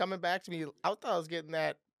that was coming back to me. I thought I was getting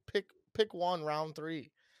that pick 1 round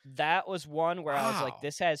 3. That was one where I was Wow. like,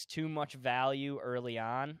 this has too much value early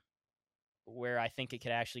on, where I think it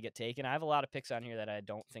could actually get taken. I have a lot of picks on here that I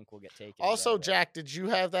don't think will get taken. Also, right away. Jack, did you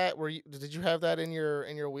have that? Did you have that in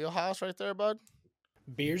your wheelhouse right there, bud?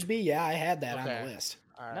 Beersby, yeah, I had that on Okay. the list.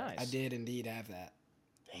 All right. Nice. I did indeed have that.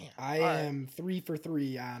 Damn. I All right. am 3 for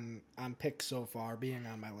 3 on picks so far, being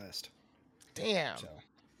on my list. Damn. So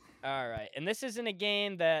All right. And this isn't a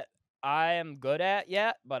game that I am good at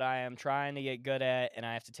yet, but I am trying to get good at, and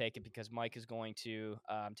I have to take it because Mike is going to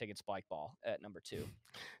take it Spike Ball at number 2.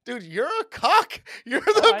 Dude, you're a cuck. You're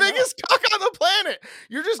Oh, the I know. biggest cuck on the planet.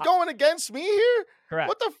 You're just going against me here? Correct.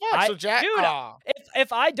 What the fuck? So Jack, dude,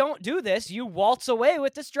 if I don't do this, you waltz away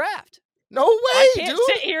with this draft. no I way, can't dude.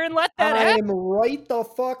 sit here and let that happen. I'm right the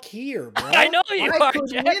fuck here, bro. I know you I are, could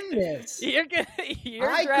Jack. win this. Your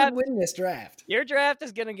I draft, could win this draft. your draft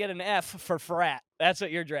is gonna get an F for frat. That's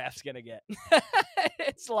what your draft's gonna get.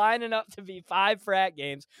 It's lining up to be 5 frat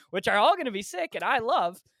games, which are all gonna be sick, and I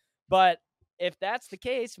love. But if that's the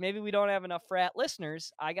case, maybe we don't have enough frat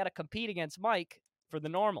listeners. I gotta compete against Mike for the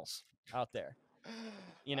normals out there.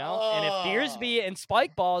 You know, and if Beersby and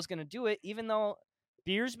Spike Ball is gonna do it, even though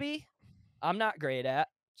Beersby, I'm not great at.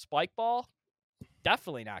 Spike Ball,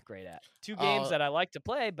 definitely not great at. 2 games that I like to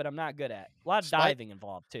play, but I'm not good at. A lot of diving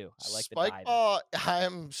involved too. I like the Spike diving. Ball,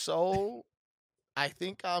 I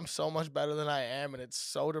think I'm so much better than I am, and it's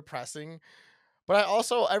so depressing. But I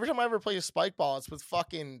also, every time I ever play a Spike Ball, it's with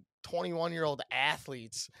fucking 21-year-old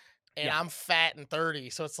athletes, and Yeah. I'm fat and 30,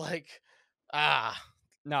 so it's like, No,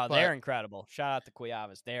 but- they're incredible. Shout out to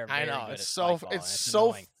Cuevas. They're very I know good it's at so Spike Ball, and it's so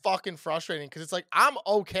annoying. fucking frustrating because it's like I'm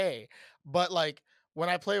okay, but like when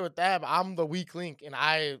I play with them, I'm the weak link, and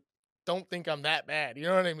I don't think I'm that bad. You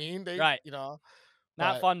know what I mean? Right. You know,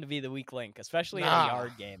 Not but- fun to be the weak link, especially in a Nah.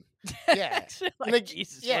 yard game. Yeah. like, Like,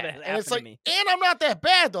 Jesus, yeah, what has and happened it's like, to me? and I'm not that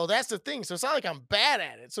bad though. That's the thing. So it's not like I'm bad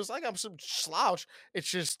at it. So it's like I'm some slouch. It's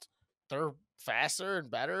just they're faster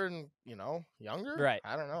and better and younger. Right.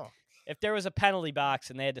 I don't know. If there was a penalty box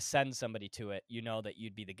and they had to send somebody to it, you know that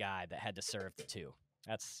you'd be the guy that had to serve the 2.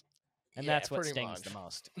 That's Yeah, that's what pretty stings the much.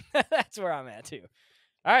 most. That's where I'm at too.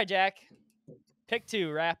 All right, Jack. Pick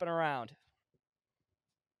 2, wrapping around.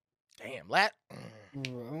 Damn.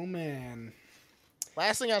 Oh man.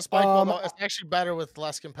 Last thing on Spike Ball, though, Um, it's actually better with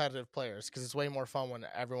less competitive players because it's way more fun when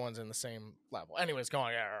everyone's in the same level. Anyways,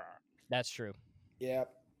 going. That's true. Yep.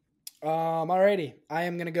 Alrighty. I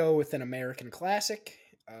am gonna go with an American classic.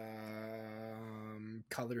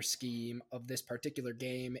 Color scheme of this particular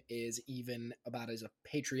game is even about as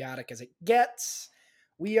patriotic as it gets.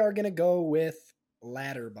 We are gonna go with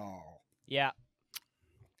ladder ball. Yeah.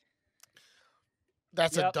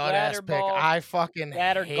 That's Yep, a dud ass ladder pick. ball, I fucking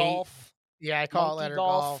Ladder hate. golf. Yeah, I call it monkey ladder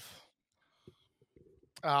golf. golf.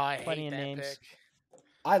 Oh, I Plenty hate of that names. pick.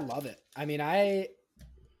 I love it. I mean, I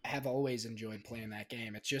have always enjoyed playing that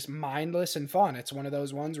game. It's just mindless and fun. It's one of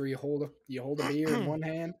those ones where you hold a beer in one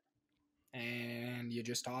hand and you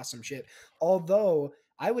just toss some shit. Although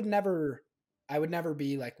I would never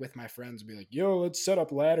be like with my friends and be like, "Yo, let's set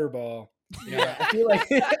up ladder ball." Yeah, I feel like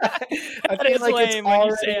That is lame when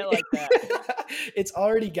you say it like that. It's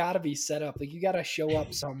already got to be set up. Like you got to show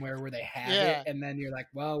up somewhere where they have Yeah. it, and then you're like,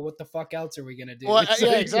 "Well, what the fuck else are we gonna do?" Well, It's yeah,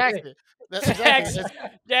 like- exactly. That's Jack's, exactly.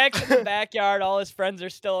 Jack's in the backyard. All his friends are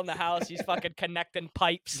still in the house. He's fucking connecting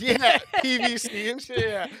pipes. Yeah, PVC and shit.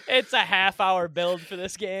 Yeah. It's a half-hour build for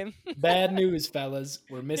this game. Bad news, fellas.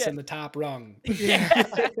 We're missing the top rung. Yeah.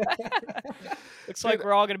 Looks like Dude,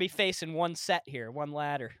 we're all going to be facing one set here, one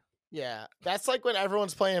ladder. Yeah, that's like when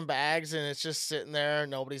everyone's playing bags and it's just sitting there,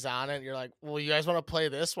 nobody's on it. You're like, well, you guys want to play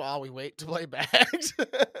this while we wait to play bags?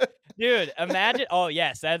 Dude, imagine. Oh,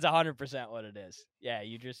 yes, that's 100% what it is. Yeah,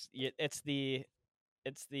 it's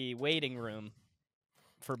the waiting room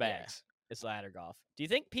for Yeah. bags. It's ladder golf. Do you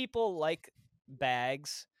think people like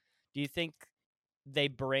bags? Do you think they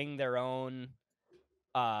bring their own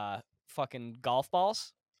fucking golf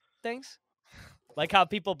balls things? Like how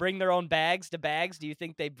people bring their own bags to bags, do you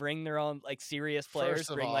think they bring their own like serious players First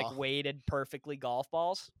of bring like all- weighted perfectly golf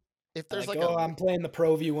balls? If there's Like, like oh, a I'm playing the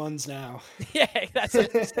Pro V ones now. Yeah, that's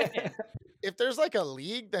what I'm saying. if there's like a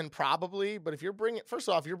league, then probably. But if you're bringing, first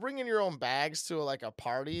off, you're bringing your own bags to like a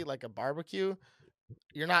party, like a barbecue,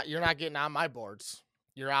 you're not getting on my boards.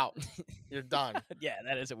 You're out. You're done. Yeah,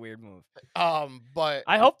 that is a weird move. But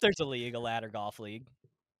I hope there's a league, a ladder golf league.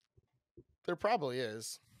 there probably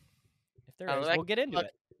is. If there I don't is, know, we'll get into fuck-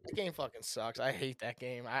 it. That game fucking sucks. I hate that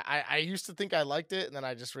game. I used to think I liked it, and then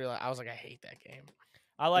I just realized I was like, I hate that game.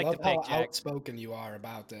 I like Love the pick, how Jack. outsking you are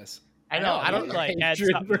about this. I know. I don't you, like had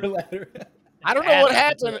Hatred something. for ladder. I don't know Had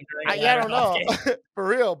what something happened. during a I ladder don't golf know for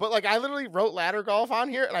real. But like, I literally wrote ladder golf on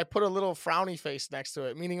here, and I put a little frowny face next to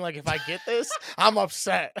it, meaning like if I get this, I'm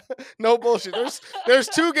upset. No bullshit. There's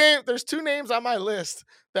two names on my list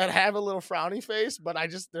that have a little frowny face, but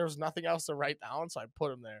there was nothing else to write down, so I put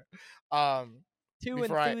them there. Two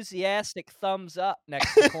before I enthusiastic thumbs up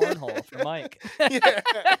next to cornhole for Mike. Yeah.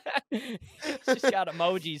 He's just got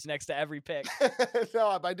emojis next to every pick.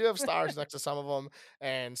 No, I do have stars next to some of them,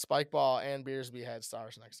 and Spikeball and Beersby had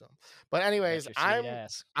stars next to them. But anyways, That's your sweet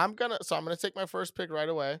ass. I'm gonna take my first pick right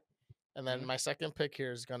away, and then my second pick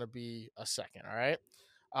here is gonna be a second. All right.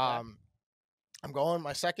 I'm going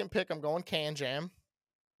my second pick. I'm going Can Jam.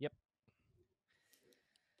 Yep.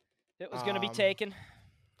 It was gonna be taken.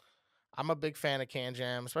 I'm a big fan of Can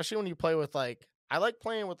Jam, especially when you play with like I like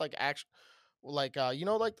playing with like you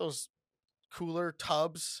know, like those cooler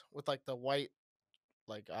tubs with like the white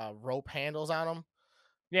like rope handles on them.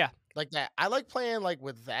 Yeah. Like that. I like playing like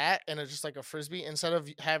with that, and it's just like a frisbee instead of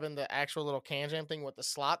having the actual little Can Jam thing with the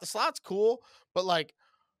slot. The slot's cool, but like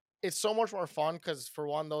it's so much more fun because for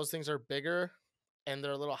one, those things are bigger and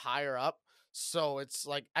they're a little higher up. So it's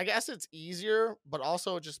like I guess it's easier, but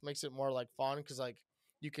also it just makes it more like fun because like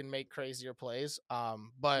you can make crazier plays.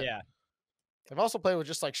 But yeah, I've also played with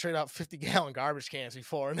just like straight up 50-gallon garbage cans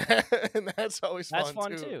before, and that's always that's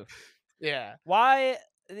fun too. Yeah. Why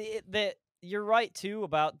you're right too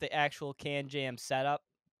about the actual Can Jam setup.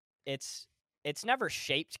 It's never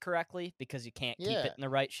shaped correctly because you can't keep it in the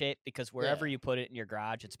right shape because wherever you put it in your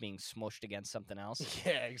garage, it's being smushed against something else.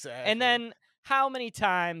 Yeah, exactly. And then how many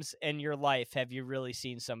times in your life have you really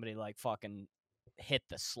seen somebody like fucking hit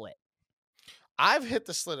the slit? I've hit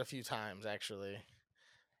the slit a few times actually.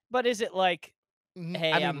 But is it like,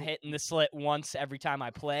 hey, I'm hitting the slit once every time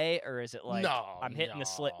I play, or is it like I'm hitting the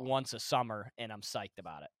slit once a summer and I'm psyched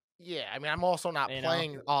about it? Yeah, I mean, I'm also not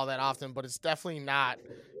playing all that often, but it's definitely not.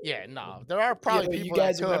 Yeah, no, there are probably people. You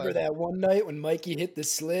guys remember that one night when Mikey hit the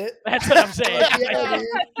slit? That's what I'm saying.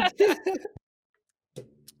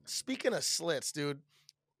 Speaking of slits, dude,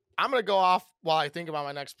 I'm gonna go off while I think about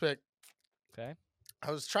my next pick. Okay.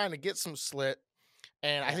 I was trying to get some slit,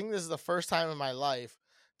 and I think this is the first time in my life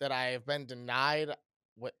that I have been denied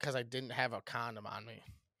because I didn't have a condom on me.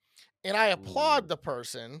 And I applaud the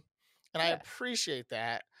person, and I appreciate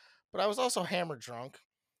that. But I was also hammered drunk.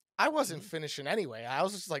 I wasn't finishing anyway. I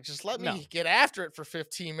was just like, just let me get after it for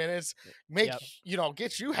 15 minutes,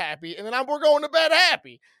 get you happy, and then we're going to bed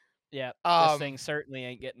happy. Yeah, this thing certainly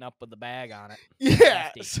ain't getting up with the bag on it.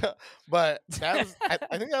 Yeah, but that was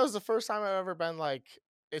I think that was the first time I've ever been like,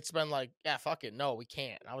 it's been like, yeah, fuck it, no, we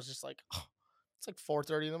can't. And I was just like, oh, it's like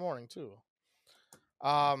 4:30 in the morning too.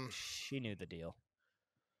 She knew the deal.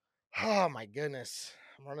 Oh my goodness,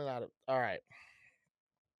 I'm running out of. All right.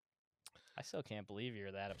 I still can't believe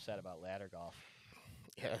you're that upset about ladder golf.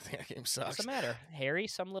 Yeah, I think that game sucks. What's the matter, Harry?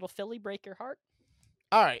 Some little filly break your heart?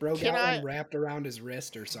 All right, bro got one wrapped around his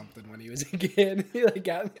wrist or something when he was a kid. He like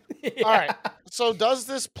got. Yeah. All right, so does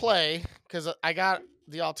this play? Because I got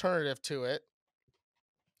the alternative to it.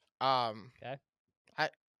 Okay.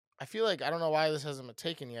 I feel like I don't know why this hasn't been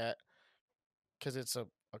taken yet, because it's a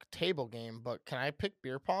table game. But can I pick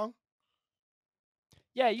beer pong?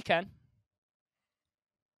 Yeah, you can.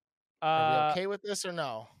 Are we okay with this or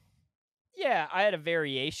no? Yeah, I had a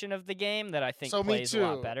variation of the game that I think plays a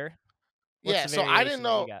lot better. What's so I didn't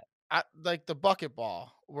know. Like the bucket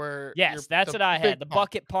ball, where that's what I had. The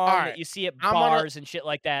bucket pong that you see at bars and shit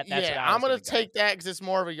like that. That's what I'm gonna take that because it's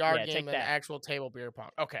more of a yard game than actual table beer pong.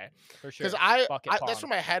 Okay, for sure. Because that's where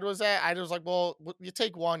my head was at. I was like, well, you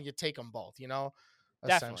take one, you take them both. You know.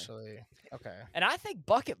 Essentially. Okay. And I think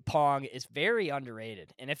bucket pong is very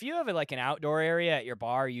underrated. And if you have like an outdoor area at your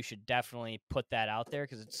bar, you should definitely put that out there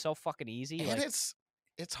because it's so fucking easy. And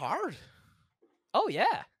it's hard. Oh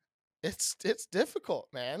yeah. It's difficult,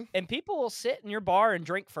 man. And people will sit in your bar and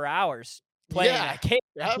drink for hours playing that game.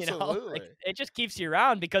 Absolutely. It just keeps you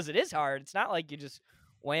around because it is hard. It's not like you just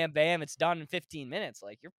wham bam, it's done in 15 minutes.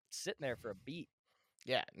 Like you're sitting there for a beat.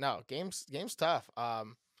 Yeah, no, game's tough.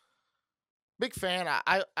 Big fan.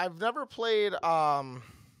 I've never played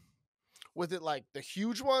with it like the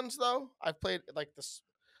huge ones though. I've played like this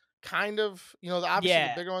kind of, obviously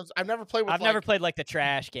the bigger ones. I've never played with never played like the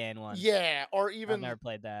trash can ones. Yeah, or even I've never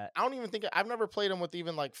played that. I don't even think I've never played them with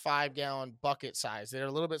even like 5-gallon bucket size. They're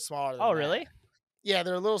a little bit smaller than that. Really? Yeah,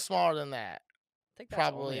 they're a little smaller than that. I think that's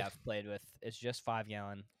probably all I've played with. It's just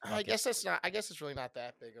 5-gallon. I guess it's really not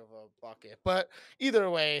that big of a bucket. But either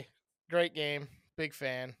way, great game. Big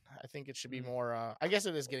fan. I think it should be more. I guess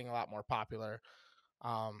it is getting a lot more popular.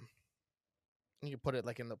 You can put it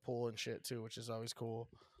like in the pool and shit too, which is always cool.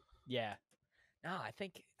 Yeah. No, I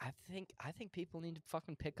think people need to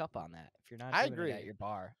fucking pick up on that. If you're not doing it at your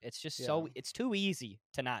bar, it's just it's too easy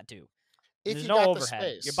to not do. There's no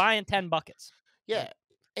overhead. You're buying 10 buckets. Yeah.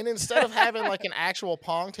 And instead of having like an actual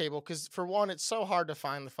pong table, because for one, it's so hard to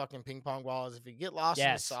find the fucking ping pong balls. If you get lost in the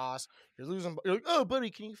Yes. sauce, you're losing. You're like, oh, buddy,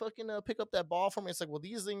 can you fucking pick up that ball for me? It's like, well,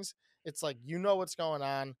 these things, it's like, you know what's going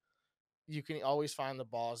on. You can always find the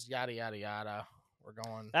balls, yada, yada, yada. We're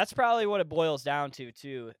going. That's probably what it boils down to,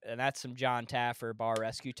 too. And that's some John Taffer bar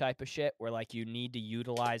rescue type of shit where, like, you need to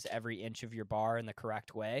utilize every inch of your bar in the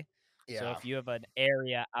correct way. Yeah. So if you have an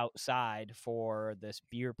area outside for this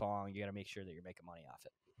beer pong, you got to make sure that you're making money off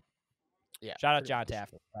it. Yeah. Shout out John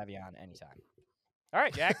Taffer. Have you on anytime. All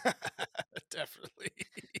right, Jack. Definitely.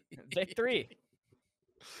 Pick 3.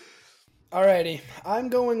 Alrighty, I'm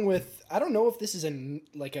going with. I don't know if this is a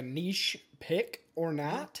niche pick or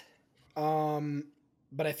not,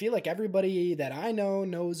 but I feel like everybody that I know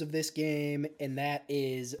knows of this game, and that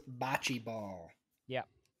is bocce ball. Yeah,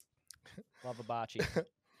 love a bocce.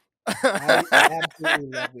 I absolutely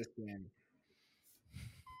love this game.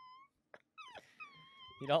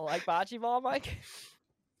 You don't like bocce ball, Mike?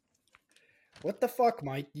 What the fuck,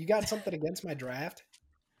 Mike? You got something against my draft?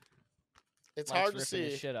 It's Mike's hard to ripping see.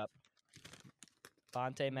 his shit up.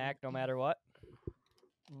 Bonte Mac, no matter what.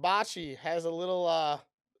 Bocce has a little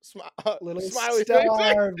Little smiley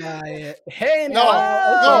star by it. Hey, No,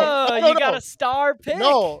 Oh, no, you no. got a star pick.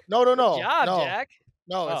 No. Good job, no. Jack.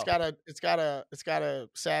 No, Oh. it's got a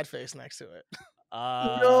sad face next to it.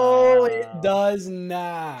 No, it does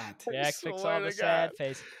not. Jack swear fix all to the sad God.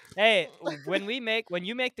 face. Hey, when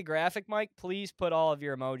you make the graphic, Mike, please put all of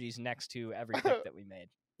your emojis next to every pick that we made.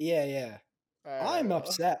 Yeah. I'm well,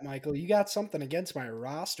 upset, Michael. You got something against my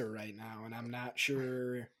roster right now, and I'm not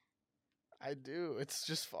sure. I do. It's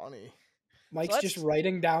just funny. Mike's let's- just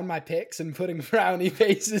writing down my picks and putting frowny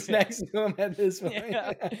faces next to him at this point.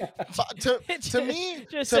 Yeah. To me,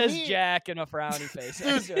 just to says me, Jack and a frowny face.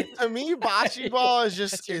 next to it. Dude, to me, bocce ball is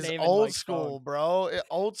That's just your is name in old Mike's school, phone. bro.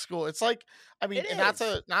 Old school. It's like, I mean, It and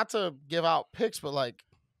is. not to give out picks, but like,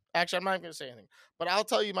 actually, I'm not gonna say anything. But I'll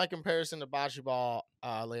tell you my comparison to bocce ball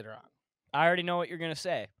later on. I already know what you're gonna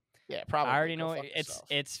say. Yeah, probably. I already Go know fuck it's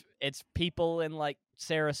yourself. it's people in like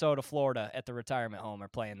Sarasota, Florida, at the retirement home are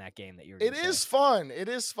playing that game that you're. It is fun. It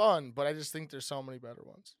is fun, but I just think there's so many better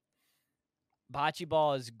ones. Bocce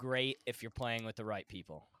ball is great if you're playing with the right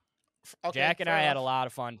people. Okay, Jack and fair I had a enough. lot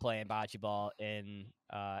of fun playing bocce ball in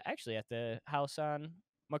actually at the house on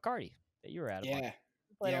McCarty that you were at. a bunch. Yeah.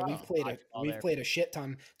 We played a Yeah, lot we've of played bocce ball we've there. played a shit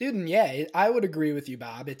ton, dude. And yeah, I would agree with you,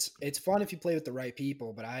 Bob. It's fun if you play with the right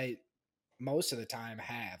people, but I most of the time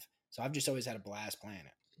have. So I've just always had a blast playing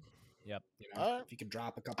it. Yep. You know, All right. if you could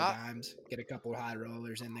drop a couple dimes, get a couple high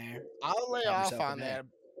rollers in there. I'll lay Have off yourself a on day. that,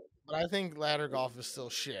 but I think ladder golf is still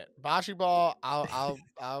shit. Bocce ball, I'll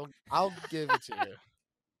give it to you.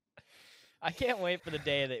 I can't wait for the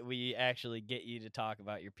day that we actually get you to talk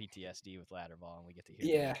about your PTSD with ladder ball and we get to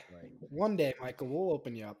hear. Yeah. that story. One day, Michael, we'll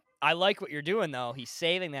open you up. I like what you're doing though. He's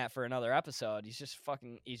saving that for another episode. He's just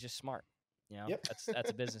smart. You know, Yep. that's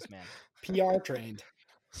a businessman. PR trained.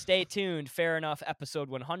 Stay tuned. Fair enough. Episode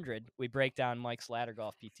 100. We break down Mike's ladder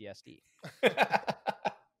golf PTSD.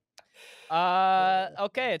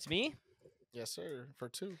 Okay, it's me. Yes, sir. For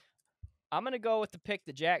 2. I'm gonna go with the pick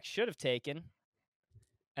that Jack should have taken,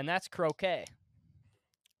 and that's croquet.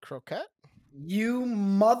 Croquette? You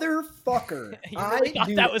motherfucker. You really thought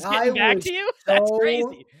dude, that was getting back was to you? That's so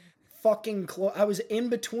crazy. Fucking close. I was in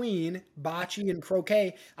between bocce and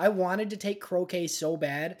croquet. I wanted to take croquet so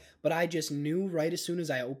bad, but I just knew right as soon as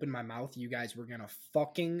I opened my mouth, you guys were gonna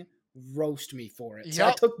fucking roast me for it. So I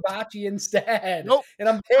Yup. took bocce instead. Nope. And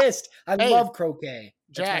I'm pissed. I Hey, love croquet.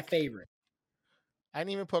 That's Jack. my favorite. I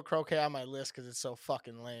didn't even put croquet on my list because it's so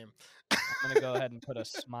fucking lame. I'm gonna go ahead and put a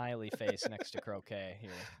smiley face next to croquet here.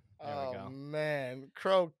 There we go. Man,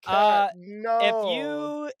 croquet.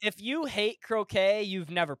 No. If you hate croquet,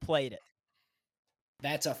 you've never played it.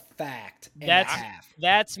 That's a fact. And That's- a half.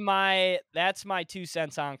 That's my 2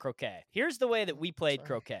 cents on croquet. Here's the way that we played Sorry.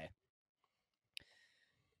 croquet.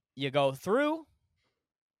 You go through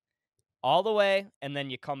all the way, and then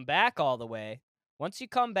you come back all the way. Once you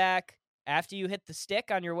come back, after you hit the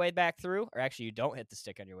stick on your way back through, or actually you don't hit the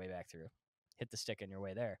stick on your way back through. Hit the stick on your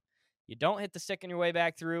way there. You don't hit the stick on your way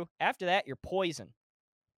back through. After that, you're poison.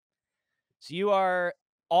 So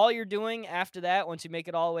all you're doing after that, once you make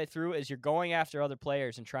it all the way through, is you're going after other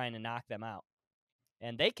players and trying to knock them out.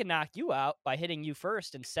 And they can knock you out by hitting you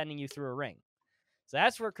first and sending you through a ring. So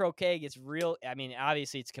that's where croquet gets real. I mean,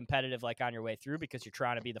 obviously it's competitive like on your way through because you're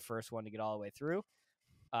trying to be the first one to get all the way through.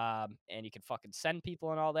 And you can fucking send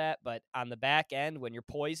people and all that. But on the back end, when you're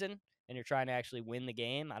poison and you're trying to actually win the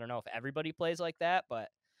game, I don't know if everybody plays like that, but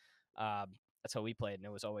that's how we played, and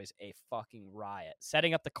it was always a fucking riot.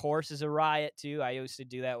 Setting up the course is a riot, too. I used to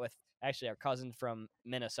do that with actually our cousin from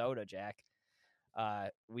Minnesota, Jack.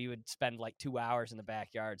 We would spend like 2 hours in the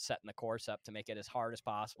backyard setting the course up to make it as hard as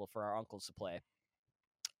possible for our uncles to play.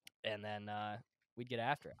 And then we'd get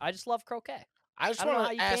after it. I just love croquet. I just I don't know want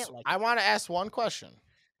how to you ask. can't like I it. want to ask one question.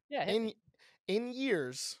 Yeah, hit me. In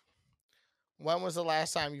years, when was the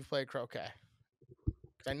last time you played croquet?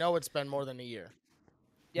 'Cause I know it's been more than a year.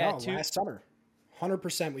 Yeah, No, last summer.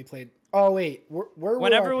 100% we played. Oh, wait. Where were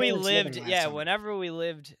whenever our we parents lived, living last yeah, summer? whenever we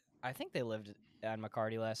lived, I think they lived on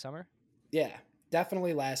McCarty last summer. Yeah,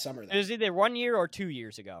 definitely last summer. It was either 1 year or 2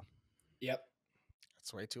 years ago. Yep.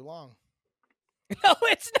 That's way too long. No,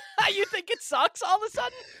 it's not. You think it sucks all of a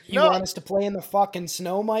sudden? You want us to play in the fucking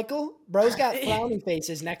snow, Michael? Bro's got frowny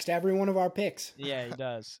faces next to every one of our picks. Yeah, he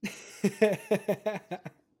does.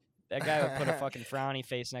 That guy would put a fucking frowny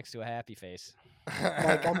face next to a happy face.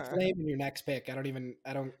 Like, I'm flaming your next pick. I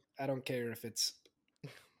don't care if it's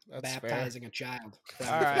baptizing a child.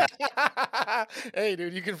 All right. Hey,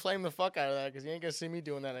 dude, you can flame the fuck out of that because you ain't gonna see me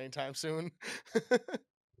doing that anytime soon.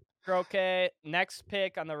 Croquet. Next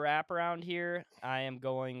pick on the wraparound here, I am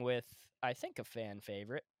going with, I think, a fan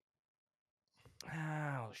favorite.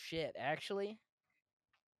 Oh, shit. Actually,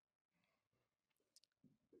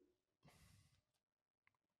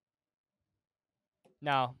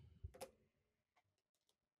 no.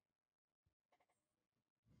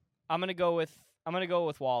 I'm gonna go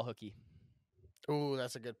with wall hooky. Ooh,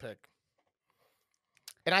 that's a good pick.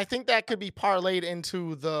 And I think that could be parlayed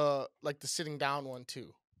into the sitting down one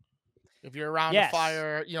too. If you're around a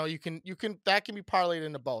fire, you can that can be parlayed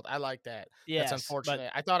into both. I like that. Yes, that's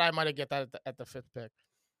unfortunate. I thought I might have get that at the fifth pick.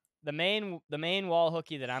 The main wall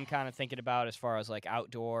hooky that I'm kind of thinking about as far as like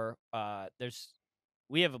outdoor,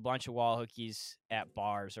 we have a bunch of wall hookies at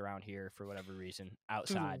bars around here for whatever reason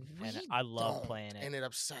outside, Dude, and I love playing it. And it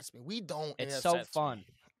upsets me. We don't. It's so fun. Me.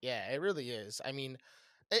 Yeah, it really is. I mean,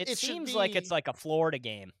 it seems like it's like a Florida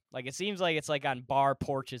game. Like it seems like it's like on bar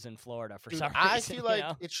porches in Florida for some reason. I feel like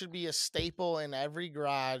it should be a staple in every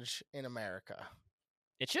garage in America.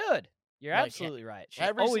 It should. You're absolutely right. It should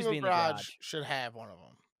every always single be in the garage should have one of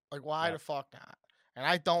them. Like, why the fuck not? And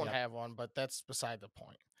I don't have one, but that's beside the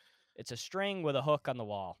point. It's a string with a hook on the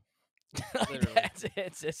wall.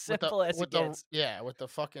 It's as simple as it gets. Yeah, with the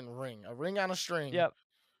fucking ring. A ring on a string. Yep.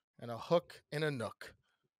 And a hook in a nook.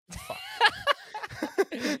 Fuck.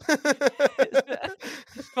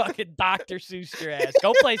 Fucking Dr. Seuss your ass.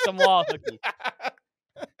 Go play some wall hooky.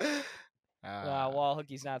 Wall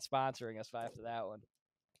hooky's not sponsoring us after that one.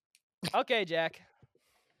 Okay, Jack.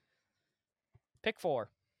 Pick 4.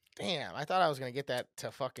 Damn, I thought I was going to get that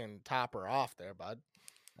to fucking top her off there, bud.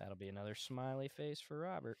 That'll be another smiley face for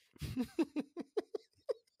Robert.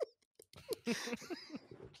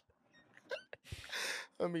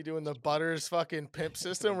 Let me doing the Butters fucking pimp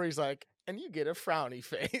system where he's like, and you get a frowny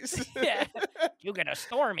face. Yeah. You get a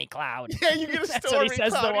stormy cloud. Yeah, you get a That's stormy what he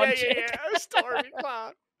says cloud. the one Yeah, a stormy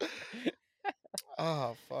cloud.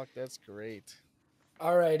 Oh, fuck, that's great.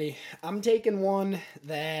 Alrighty. I'm taking one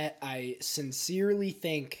that I sincerely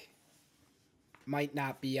think might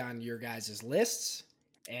not be on your guys' lists.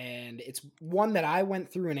 And it's one that I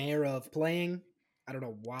went through an era of playing. I don't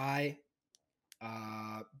know why.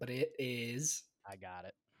 But it is... I got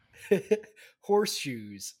it.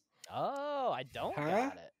 Horseshoes. Oh, I don't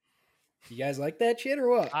got it. You guys like that shit or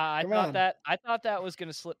what? I thought that was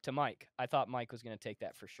gonna slip to Mike. I thought Mike was gonna take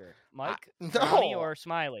that for sure. Mike, no. or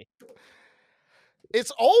Smiley?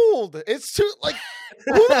 It's old. It's too like.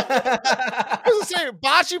 I was saying,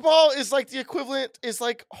 bocce ball is like the equivalent. Is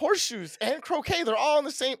like horseshoes and croquet. They're all in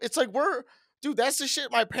the same. It's like dude. That's the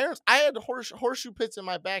shit. My parents. I had horseshoe pits in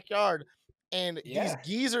my backyard, and these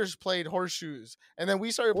geezers played horseshoes, and then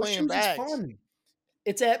we started playing bags. Is fun.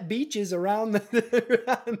 It's at beaches around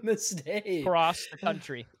the state. Across the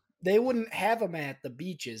country. They wouldn't have them at the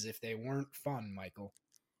beaches if they weren't fun, Michael.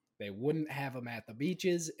 They wouldn't have them at the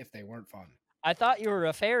beaches if they weren't fun. I thought you were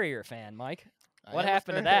a farrier fan, Mike. What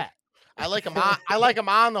happened to that? I like them on. I like them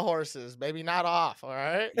on the horses, maybe not off. All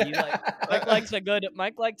right. Mike likes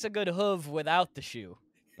a good hoof without the shoe.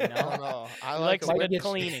 You know? No, I like a good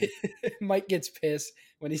cleaning. Mike gets pissed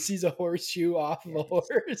when he sees a horseshoe off of a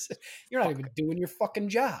horse. You're not even doing your fucking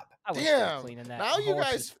job. I was cleaning that. Now you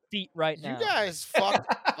guys feet right now. You guys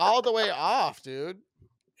fucked all the way off, dude.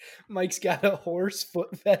 Mike's got a horse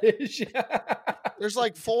foot fetish. There's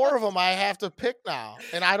like 4 of them I have to pick now,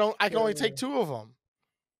 and I can only take 2 of them.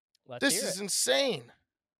 This is insane.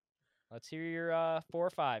 Let's hear your 4 or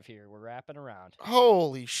 5 here. We're wrapping around.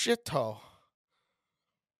 Holy shit, toe.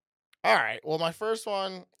 All right. Well, my first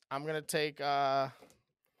one, I'm gonna take.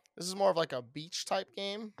 This is more of like a beach type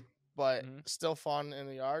game, but still fun in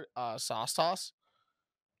the yard. Sauce toss.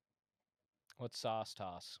 What's sauce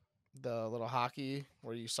toss? The little hockey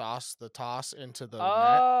where you sauce the toss into the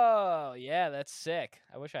Oh, yeah, that's sick.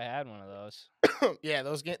 I wish I had one of those. net. Yeah,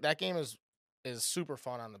 that game is super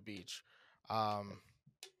fun on the beach. I'm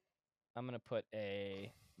gonna put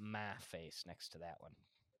a ma face next to that one.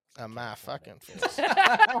 My fucking face.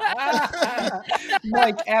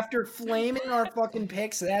 Mike, after flaming our fucking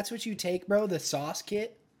picks, that's what you take, bro? The sauce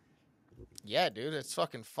kit? Yeah, dude, it's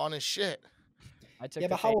fucking fun as shit. Yeah,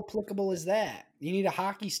 but how applicable is that? You need a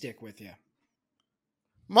hockey stick with you.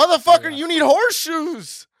 Motherfucker, you need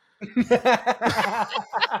horseshoes.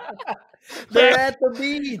 They're at the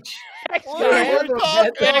beach.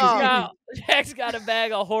 Jack's got a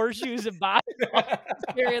bag of horseshoes and bottles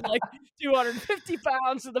carrying like 250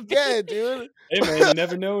 pounds of the beach. Yeah, dude. Hey, man, you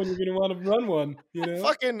never know when you're going to want to run one, you know?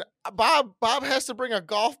 Fucking Bob has to bring a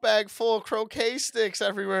golf bag full of croquet sticks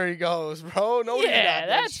everywhere he goes, bro. Yeah,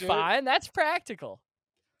 that's fine. That's practical.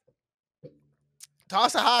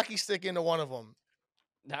 Toss a hockey stick into one of them.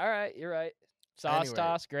 All right, you're right. Sauce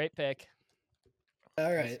toss, great pick.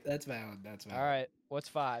 All right, that's valid. All right, what's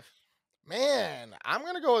 5? Man, I'm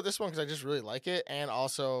gonna go with this one because I just really like it, and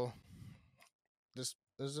also this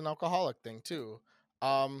is an alcoholic thing too.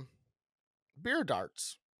 Beer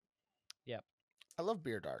darts. Yep, I love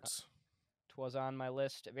beer darts. Twas on my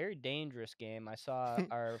list. A very dangerous game. I saw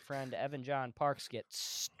our friend Evan John Parks get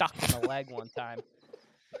stuck in the leg one time.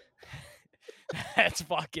 That's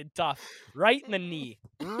fucking tough. Right in the knee.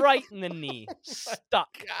 Right in the knee.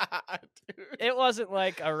 Stuck. God, dude. It wasn't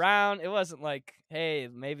like around. It wasn't like, hey,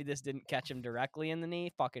 maybe this didn't catch him directly in the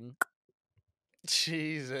knee. Fucking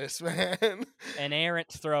Jesus, man. An errant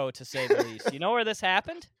throw, to say the least. You know where this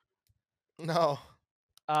happened? No.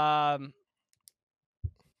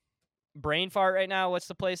 Brain fart right now. What's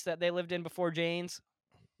the place that they lived in before Jane's?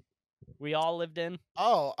 We all lived in.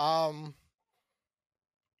 Oh,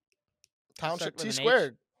 Township T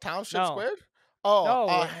Squared. Township Squared?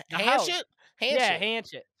 Oh, Hanchett? Yeah,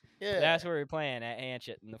 Hanchett. Yeah. That's where we're playing, at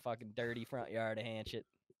Hanchett, in the fucking dirty front yard of Hanchett.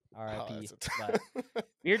 R.I.P.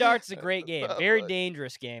 Beer darts is a great game. Very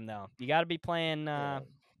dangerous game, though. You got to be playing.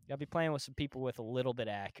 With some people with a little bit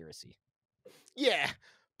of accuracy. Yeah,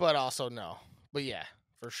 but also no. But yeah,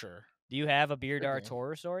 for sure. Do you have a beer darts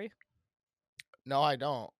horror story? No, I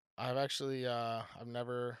don't. I've actually, I've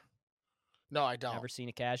never. No, I don't. Never seen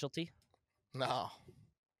a casualty? No.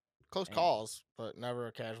 Close calls, but never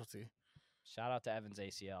a casualty. Shout out to Evans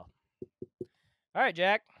ACL. All right,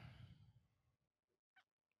 Jack.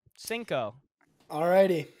 Cinco. All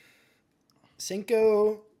righty.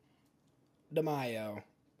 Cinco de Mayo.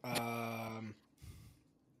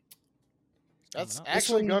 That's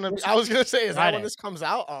actually gonna. I was gonna say, is that when this comes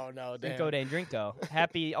out? Oh no, damn. Cinco de Drinko.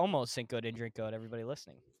 Happy almost Cinco de Drinko to everybody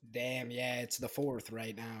listening. Damn, yeah, it's the 4th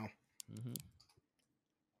right now. Mm-hmm.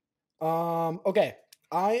 Okay,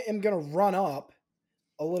 I am gonna run up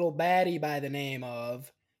a little baddie by the name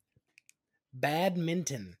of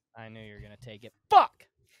badminton. I knew you were gonna take it. Fuck.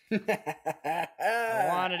 I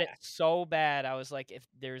wanted it so bad. I was like, if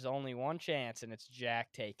there's only one chance, and it's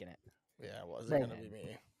Jack taking it. Yeah, it wasn't gonna be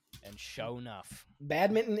me. And show enough.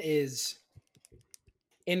 Badminton is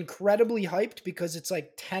incredibly hyped because it's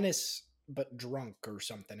like tennis but drunk or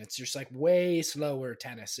something. It's just like way slower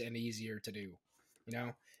tennis and easier to do, you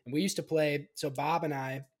know? And we used to play, so Bob and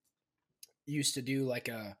I used to do like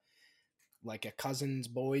a cousins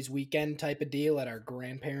boys weekend type of deal at our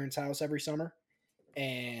grandparents' house every summer.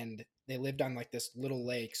 And they lived on like this little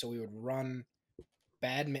lake, so we would run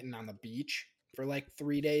badminton on the beach for like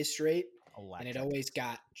 3 days straight. And it always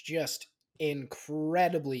got just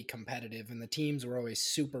incredibly competitive, and the teams were always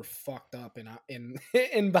super fucked up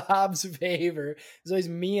in Bob's favor. It was always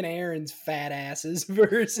me and Aaron's fat asses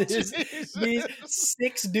versus these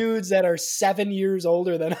 6 dudes that are 7 years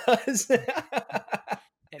older than us.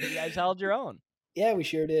 And you guys held your own. Yeah, we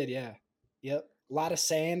sure did. Yeah. Yep. A lot of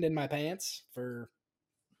sand in my pants for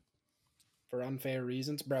unfair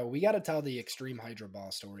reasons. Bro, we got to tell the extreme hydro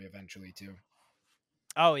ball story eventually too.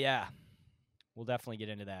 Oh yeah. We'll definitely get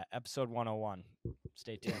into that. Episode 101.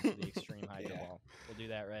 Stay tuned for the extreme hydro ball. We'll do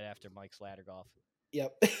that right after Mike's ladder golf.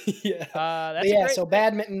 Yep. Yeah. That's so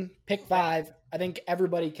badminton, pick 5. I think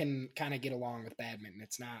everybody can kind of get along with badminton.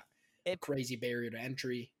 It's not a crazy barrier to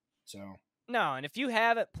entry. So no, and if you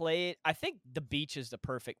haven't played, I think the beach is the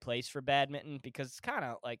perfect place for badminton because it's kind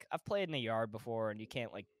of like I've played in the yard before and you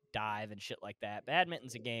can't like dive and shit like that.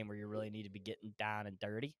 Badminton's a game where you really need to be getting down and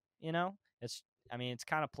dirty, you know? It's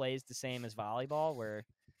kind of plays the same as volleyball where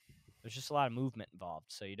there's just a lot of movement involved.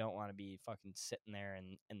 So you don't want to be fucking sitting there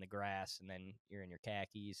in the grass and then you're in your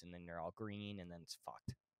khakis and then they're all green and then it's fucked.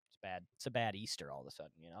 It's bad. It's a bad Easter all of a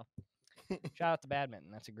sudden, you know? Shout out to badminton.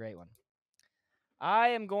 That's a great one. I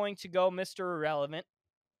am going to go Mr. Irrelevant.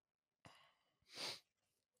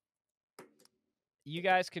 You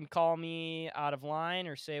guys can call me out of line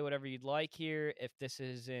or say whatever you'd like here. If this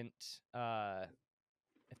isn't a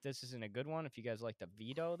good one, if you guys like to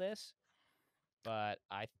veto this, but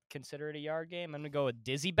I consider it a yard game, I'm gonna go with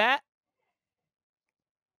Dizzy Bat.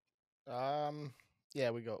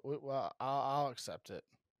 Yeah, we go. Well, I'll accept it.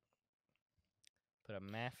 Put a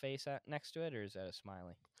math face next to it, or is that a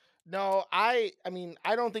smiley? No, I mean,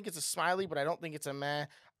 I don't think it's a smiley, but I don't think it's a meh.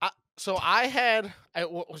 So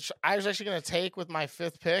which I was actually gonna take with my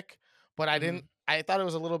 5th pick, but I didn't. I thought it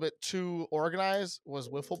was a little bit too organized. Was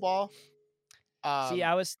wiffle ball? See,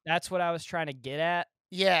 that's what I was trying to get at.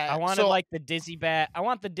 Yeah, I wanted like the Dizzy Bat. I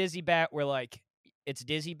want the Dizzy Bat where like it's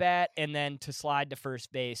Dizzy Bat, and then to slide to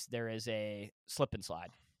first base, there is a slip and slide.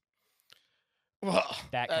 Well,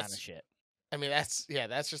 that kind of shit. I mean, that's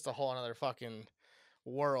just a whole another fucking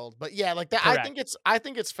world. But yeah, like that. Correct. I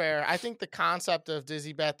think it's fair. I think the concept of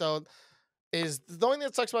Dizzy Bat though is the only thing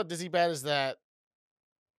that sucks about Dizzy Bat is that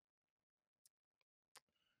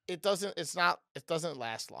it doesn't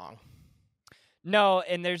last long. No,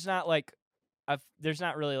 and there's not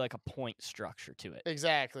really like a point structure to it.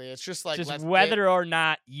 Exactly. It's just like whether or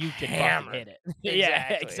not you can fucking hit it. Exactly.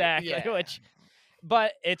 Yeah, exactly. Yeah.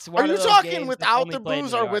 But it's one Are you of those talking games without the played in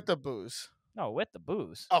booze the or yard. with the booze? No, with the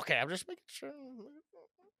booze. Okay, I'm just making sure.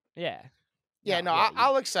 Yeah. Yeah,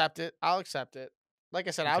 I'll accept it. I'll accept it. Like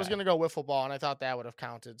I said, I was gonna go wiffle ball, and I thought that would have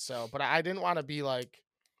counted. So, but I didn't want to be like,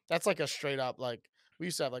 that's like a straight up like we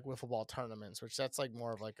used to have like wiffle ball tournaments, which that's like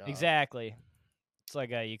more of like a exactly. It's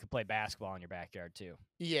like you could play basketball in your backyard too.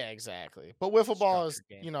 Yeah, exactly. But wiffle ball is,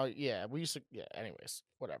 game. we used to. Yeah. Anyways,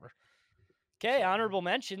 whatever. Okay, honorable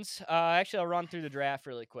mentions. Actually, I'll run through the draft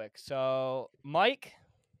really quick. So, Mike,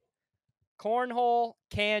 cornhole,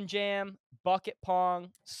 can jam, bucket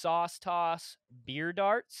pong, sauce toss, beer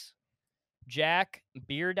darts. Jack,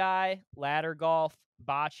 beer die, ladder golf,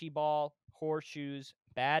 bocce ball, horseshoes,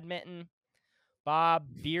 badminton. Bob,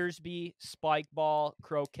 beersby, spike ball,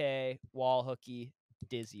 croquet, wall hooky,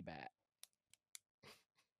 Dizzy Bat.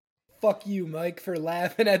 Fuck you, Mike, for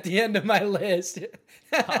laughing at the end of my list. Dude,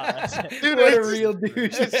 what a real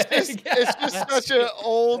douche. It's just such an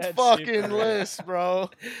old fucking list, bro.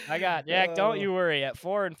 I got Jack. Don't you worry. At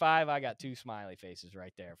 4 and 5, I got 2 smiley faces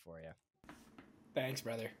right there for you. Thanks,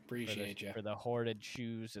 brother. Appreciate you for the hoarded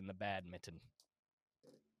shoes and the badminton.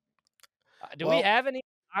 Do we have any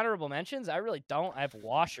honorable mentions? I really don't. I have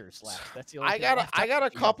washers left. That's the only thing I got a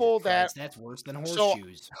couple that's worse than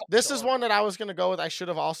horseshoes. So, this is one that I was gonna go with. I should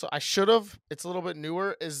have. It's a little bit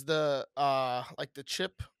newer. Is the like the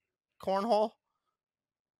chip cornhole?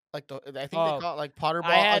 Like I think they call it like Potter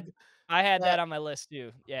ball. I had that on my list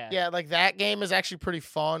too. Yeah. Yeah, like that game is actually pretty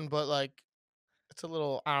fun, but like it's a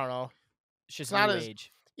little, I don't know. It's just not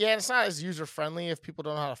it's not as user friendly if people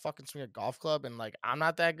don't know how to fucking swing a golf club, and like I'm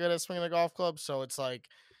not that good at swinging a golf club, so it's like,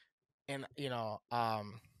 and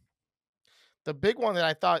the big one that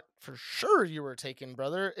I thought for sure you were taking,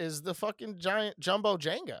 brother, is the fucking giant jumbo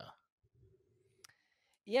Jenga.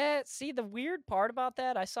 Yeah, see, the weird part about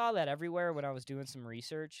that, I saw that everywhere when I was doing some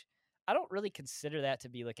research. I don't really consider that to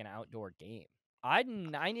be like an outdoor game.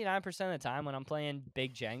 99% of the time when I'm playing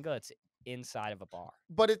big Jenga, it's inside of a bar.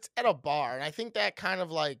 But it's at a bar, and I think that kind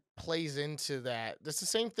of like plays into that. It's the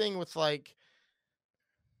same thing with like,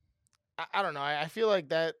 I don't know. I feel like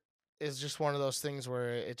that is just one of those things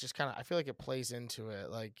where it just kind of, I feel like it plays into it.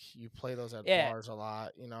 Like you play those at bars a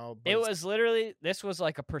lot, It was literally, this was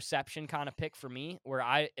like a perception kind of pick for me where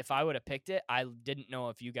if I would have picked it, I didn't know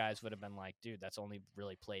if you guys would have been like, dude, that's only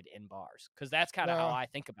really played in bars. Cause that's kind of how I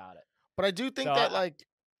think about it. But I do think that like,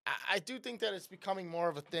 I do think that it's becoming more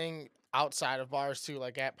of a thing outside of bars too,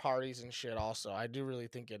 like at parties and shit also. I do really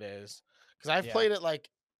think it is. Cause I've played it like,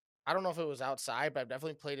 I don't know if it was outside, but I've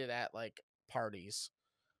definitely played it at like parties.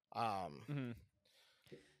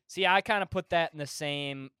 See, I kind of put that in the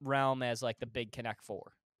same realm as like the Big Connect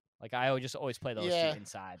 4. Like I would just always play those two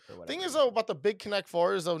inside for whatever. Thing is though about the Big Connect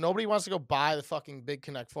 4 is though nobody wants to go buy the fucking Big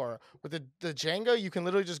Connect 4. With the Jenga, you can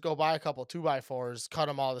literally just go buy a couple 2x4s, cut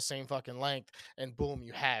them all the same fucking length, and boom,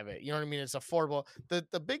 you have it. You know what I mean? It's affordable.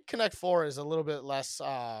 The Big Connect 4 is a little bit less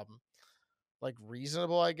like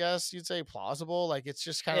reasonable, I guess you'd say, plausible. Like it's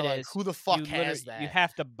just kind of like who the fuck has that? You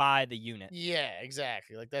have to buy the unit. Yeah,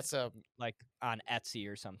 exactly. Like that's like on Etsy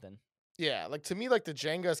or something. Yeah, like to me, like the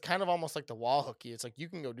Jenga is kind of almost like the wall hooky. It's like you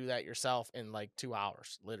can go do that yourself in like 2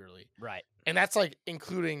 hours, literally. Right. And that's like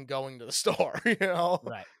including going to the store,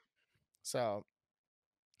 Right. So,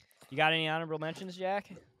 you got any honorable mentions,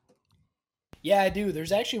 Jack? Yeah, I do.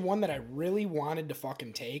 There's actually one that I really wanted to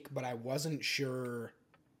fucking take, but I wasn't sure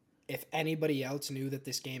if anybody else knew that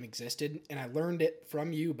this game existed, and I learned it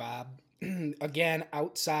from you, Bob, again,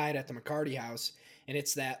 outside at the McCarty house, and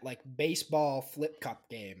it's that like baseball flip cup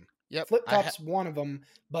game. Yep. Flip cup's one of them, I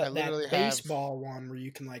but that literally have- baseball one where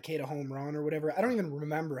you can like hit a home run or whatever. I don't even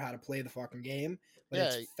remember how to play the fucking game, but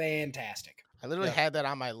Yeah. it's fantastic. I literally Yep. had that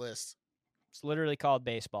on my list. It's literally called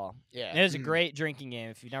baseball. Yeah. And it is a Mm. great drinking game.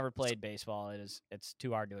 If you've never played baseball, it's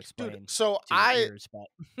too hard to explain. Dude, so to your ears,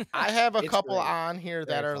 but I have a It's couple great. on here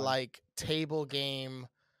that Very are fun. like table game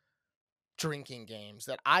drinking games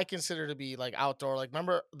that I consider to be like outdoor. Like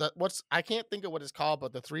remember I can't think of what it's called,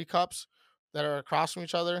 but the 3 cups that are across from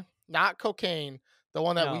each other. Not cocaine. The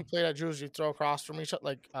one that No. we played at Drew's, you throw across from each other,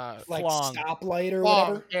 like Like Flong. stoplight or flong.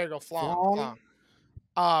 whatever. There you go, flong.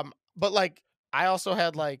 But like I also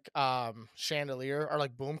had like chandelier or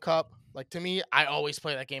like boom cup. Like to me, I always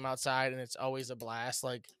play that game outside, and it's always a blast.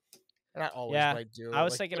 Like not always, Yeah, but I do. I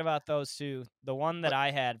was Like, thinking about those too. The one that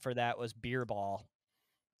I had for that was beer ball.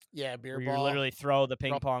 yeah, beer Where ball. you literally throw the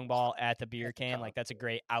ping Throw- pong ball at the beer at the can. cup. Like that's a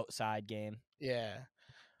great outside game. Yeah.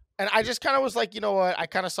 And I just kind of was like, you know what? I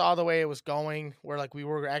kind of saw the way it was going, where like we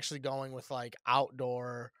were actually going with like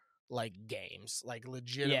outdoor like games, like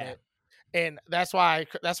legitimate. And that's why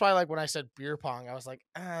like when I said beer pong, I was like,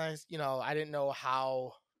 you know, I didn't know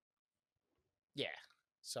how. Yeah.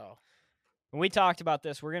 So When we talked about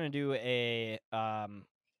this, we're gonna do a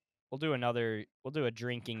we'll do a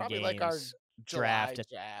drinking probably games like our draft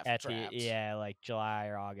July at drafts. the like July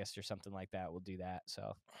or August or something like that. We'll do that.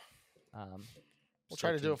 So We'll stay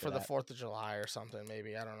try to do tuned it for the that. 4th of July or something,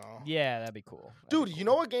 maybe. I don't know. Yeah, that'd be cool. Dude, you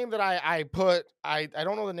know what game that I put? I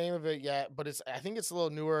don't know the name of it yet, but I think it's a little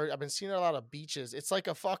newer. I've been seeing it a lot of beaches. It's like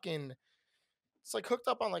it's like hooked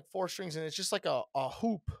up on like 4 strings, and it's just like a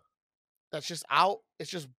hoop that's just out. It's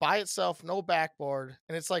just by itself, no backboard,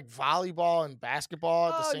 and it's like volleyball and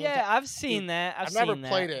basketball at the Oh same yeah, time. I've seen that. I've seen never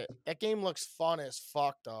played that. it. That game looks fun as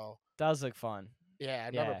fuck, though. Does look fun. Yeah,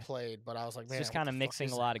 I've never Yeah. played, but I was like, It's man, just what kind the of fuck mixing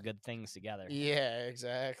is a that? lot of good things together. Yeah,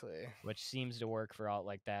 exactly. Which seems to work for all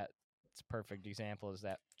like that. It's a perfect example is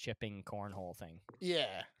that chipping cornhole thing.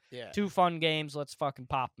 Yeah, yeah, 2 fun games. Let's fucking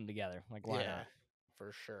pop them together. Like why yeah, not?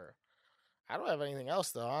 for sure. I don't have anything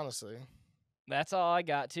else though, honestly. That's all I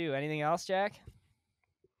got too. Anything else, Jack?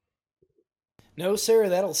 No, sir.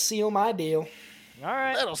 That'll seal my deal. All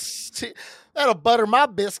right. That'll butter my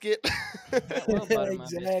biscuit. That will butter my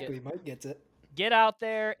biscuit. Exactly. Mike gets it. Get out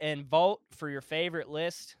there and vote for your favorite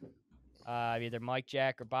list. Either Mike,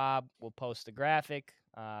 Jack, or Bob. We'll post the graphic.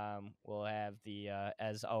 We'll have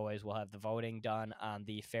as always, we'll have the voting done on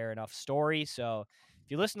the Fair Enough story. So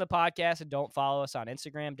if you listen to the podcast and don't follow us on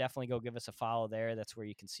Instagram, definitely go give us a follow there. That's where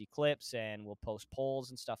you can see clips and we'll post polls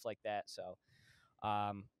and stuff like that. So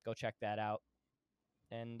go check that out.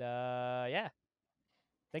 And yeah.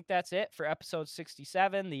 I think that's it for episode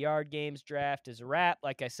 67. The Yard Games draft is a wrap.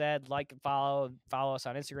 Like I said, like and follow us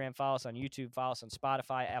on Instagram, follow us on YouTube, follow us on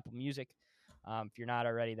Spotify, Apple Music. If you're not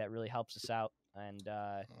already, that really helps us out. And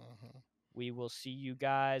we will see you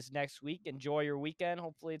guys next week. Enjoy your weekend.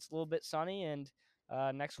 Hopefully it's a little bit sunny. And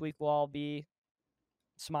next week we'll all be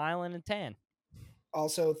smiling and tan.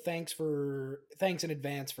 Also, thanks in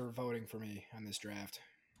advance for voting for me on this draft.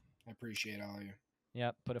 I appreciate all of you.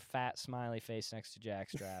 Yep, put a fat smiley face next to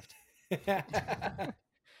Jack's draft.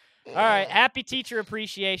 All right, happy Teacher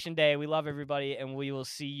Appreciation Day. We love everybody, and we will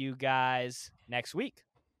see you guys next week.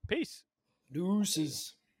 Peace.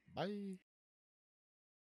 Deuces. Bye.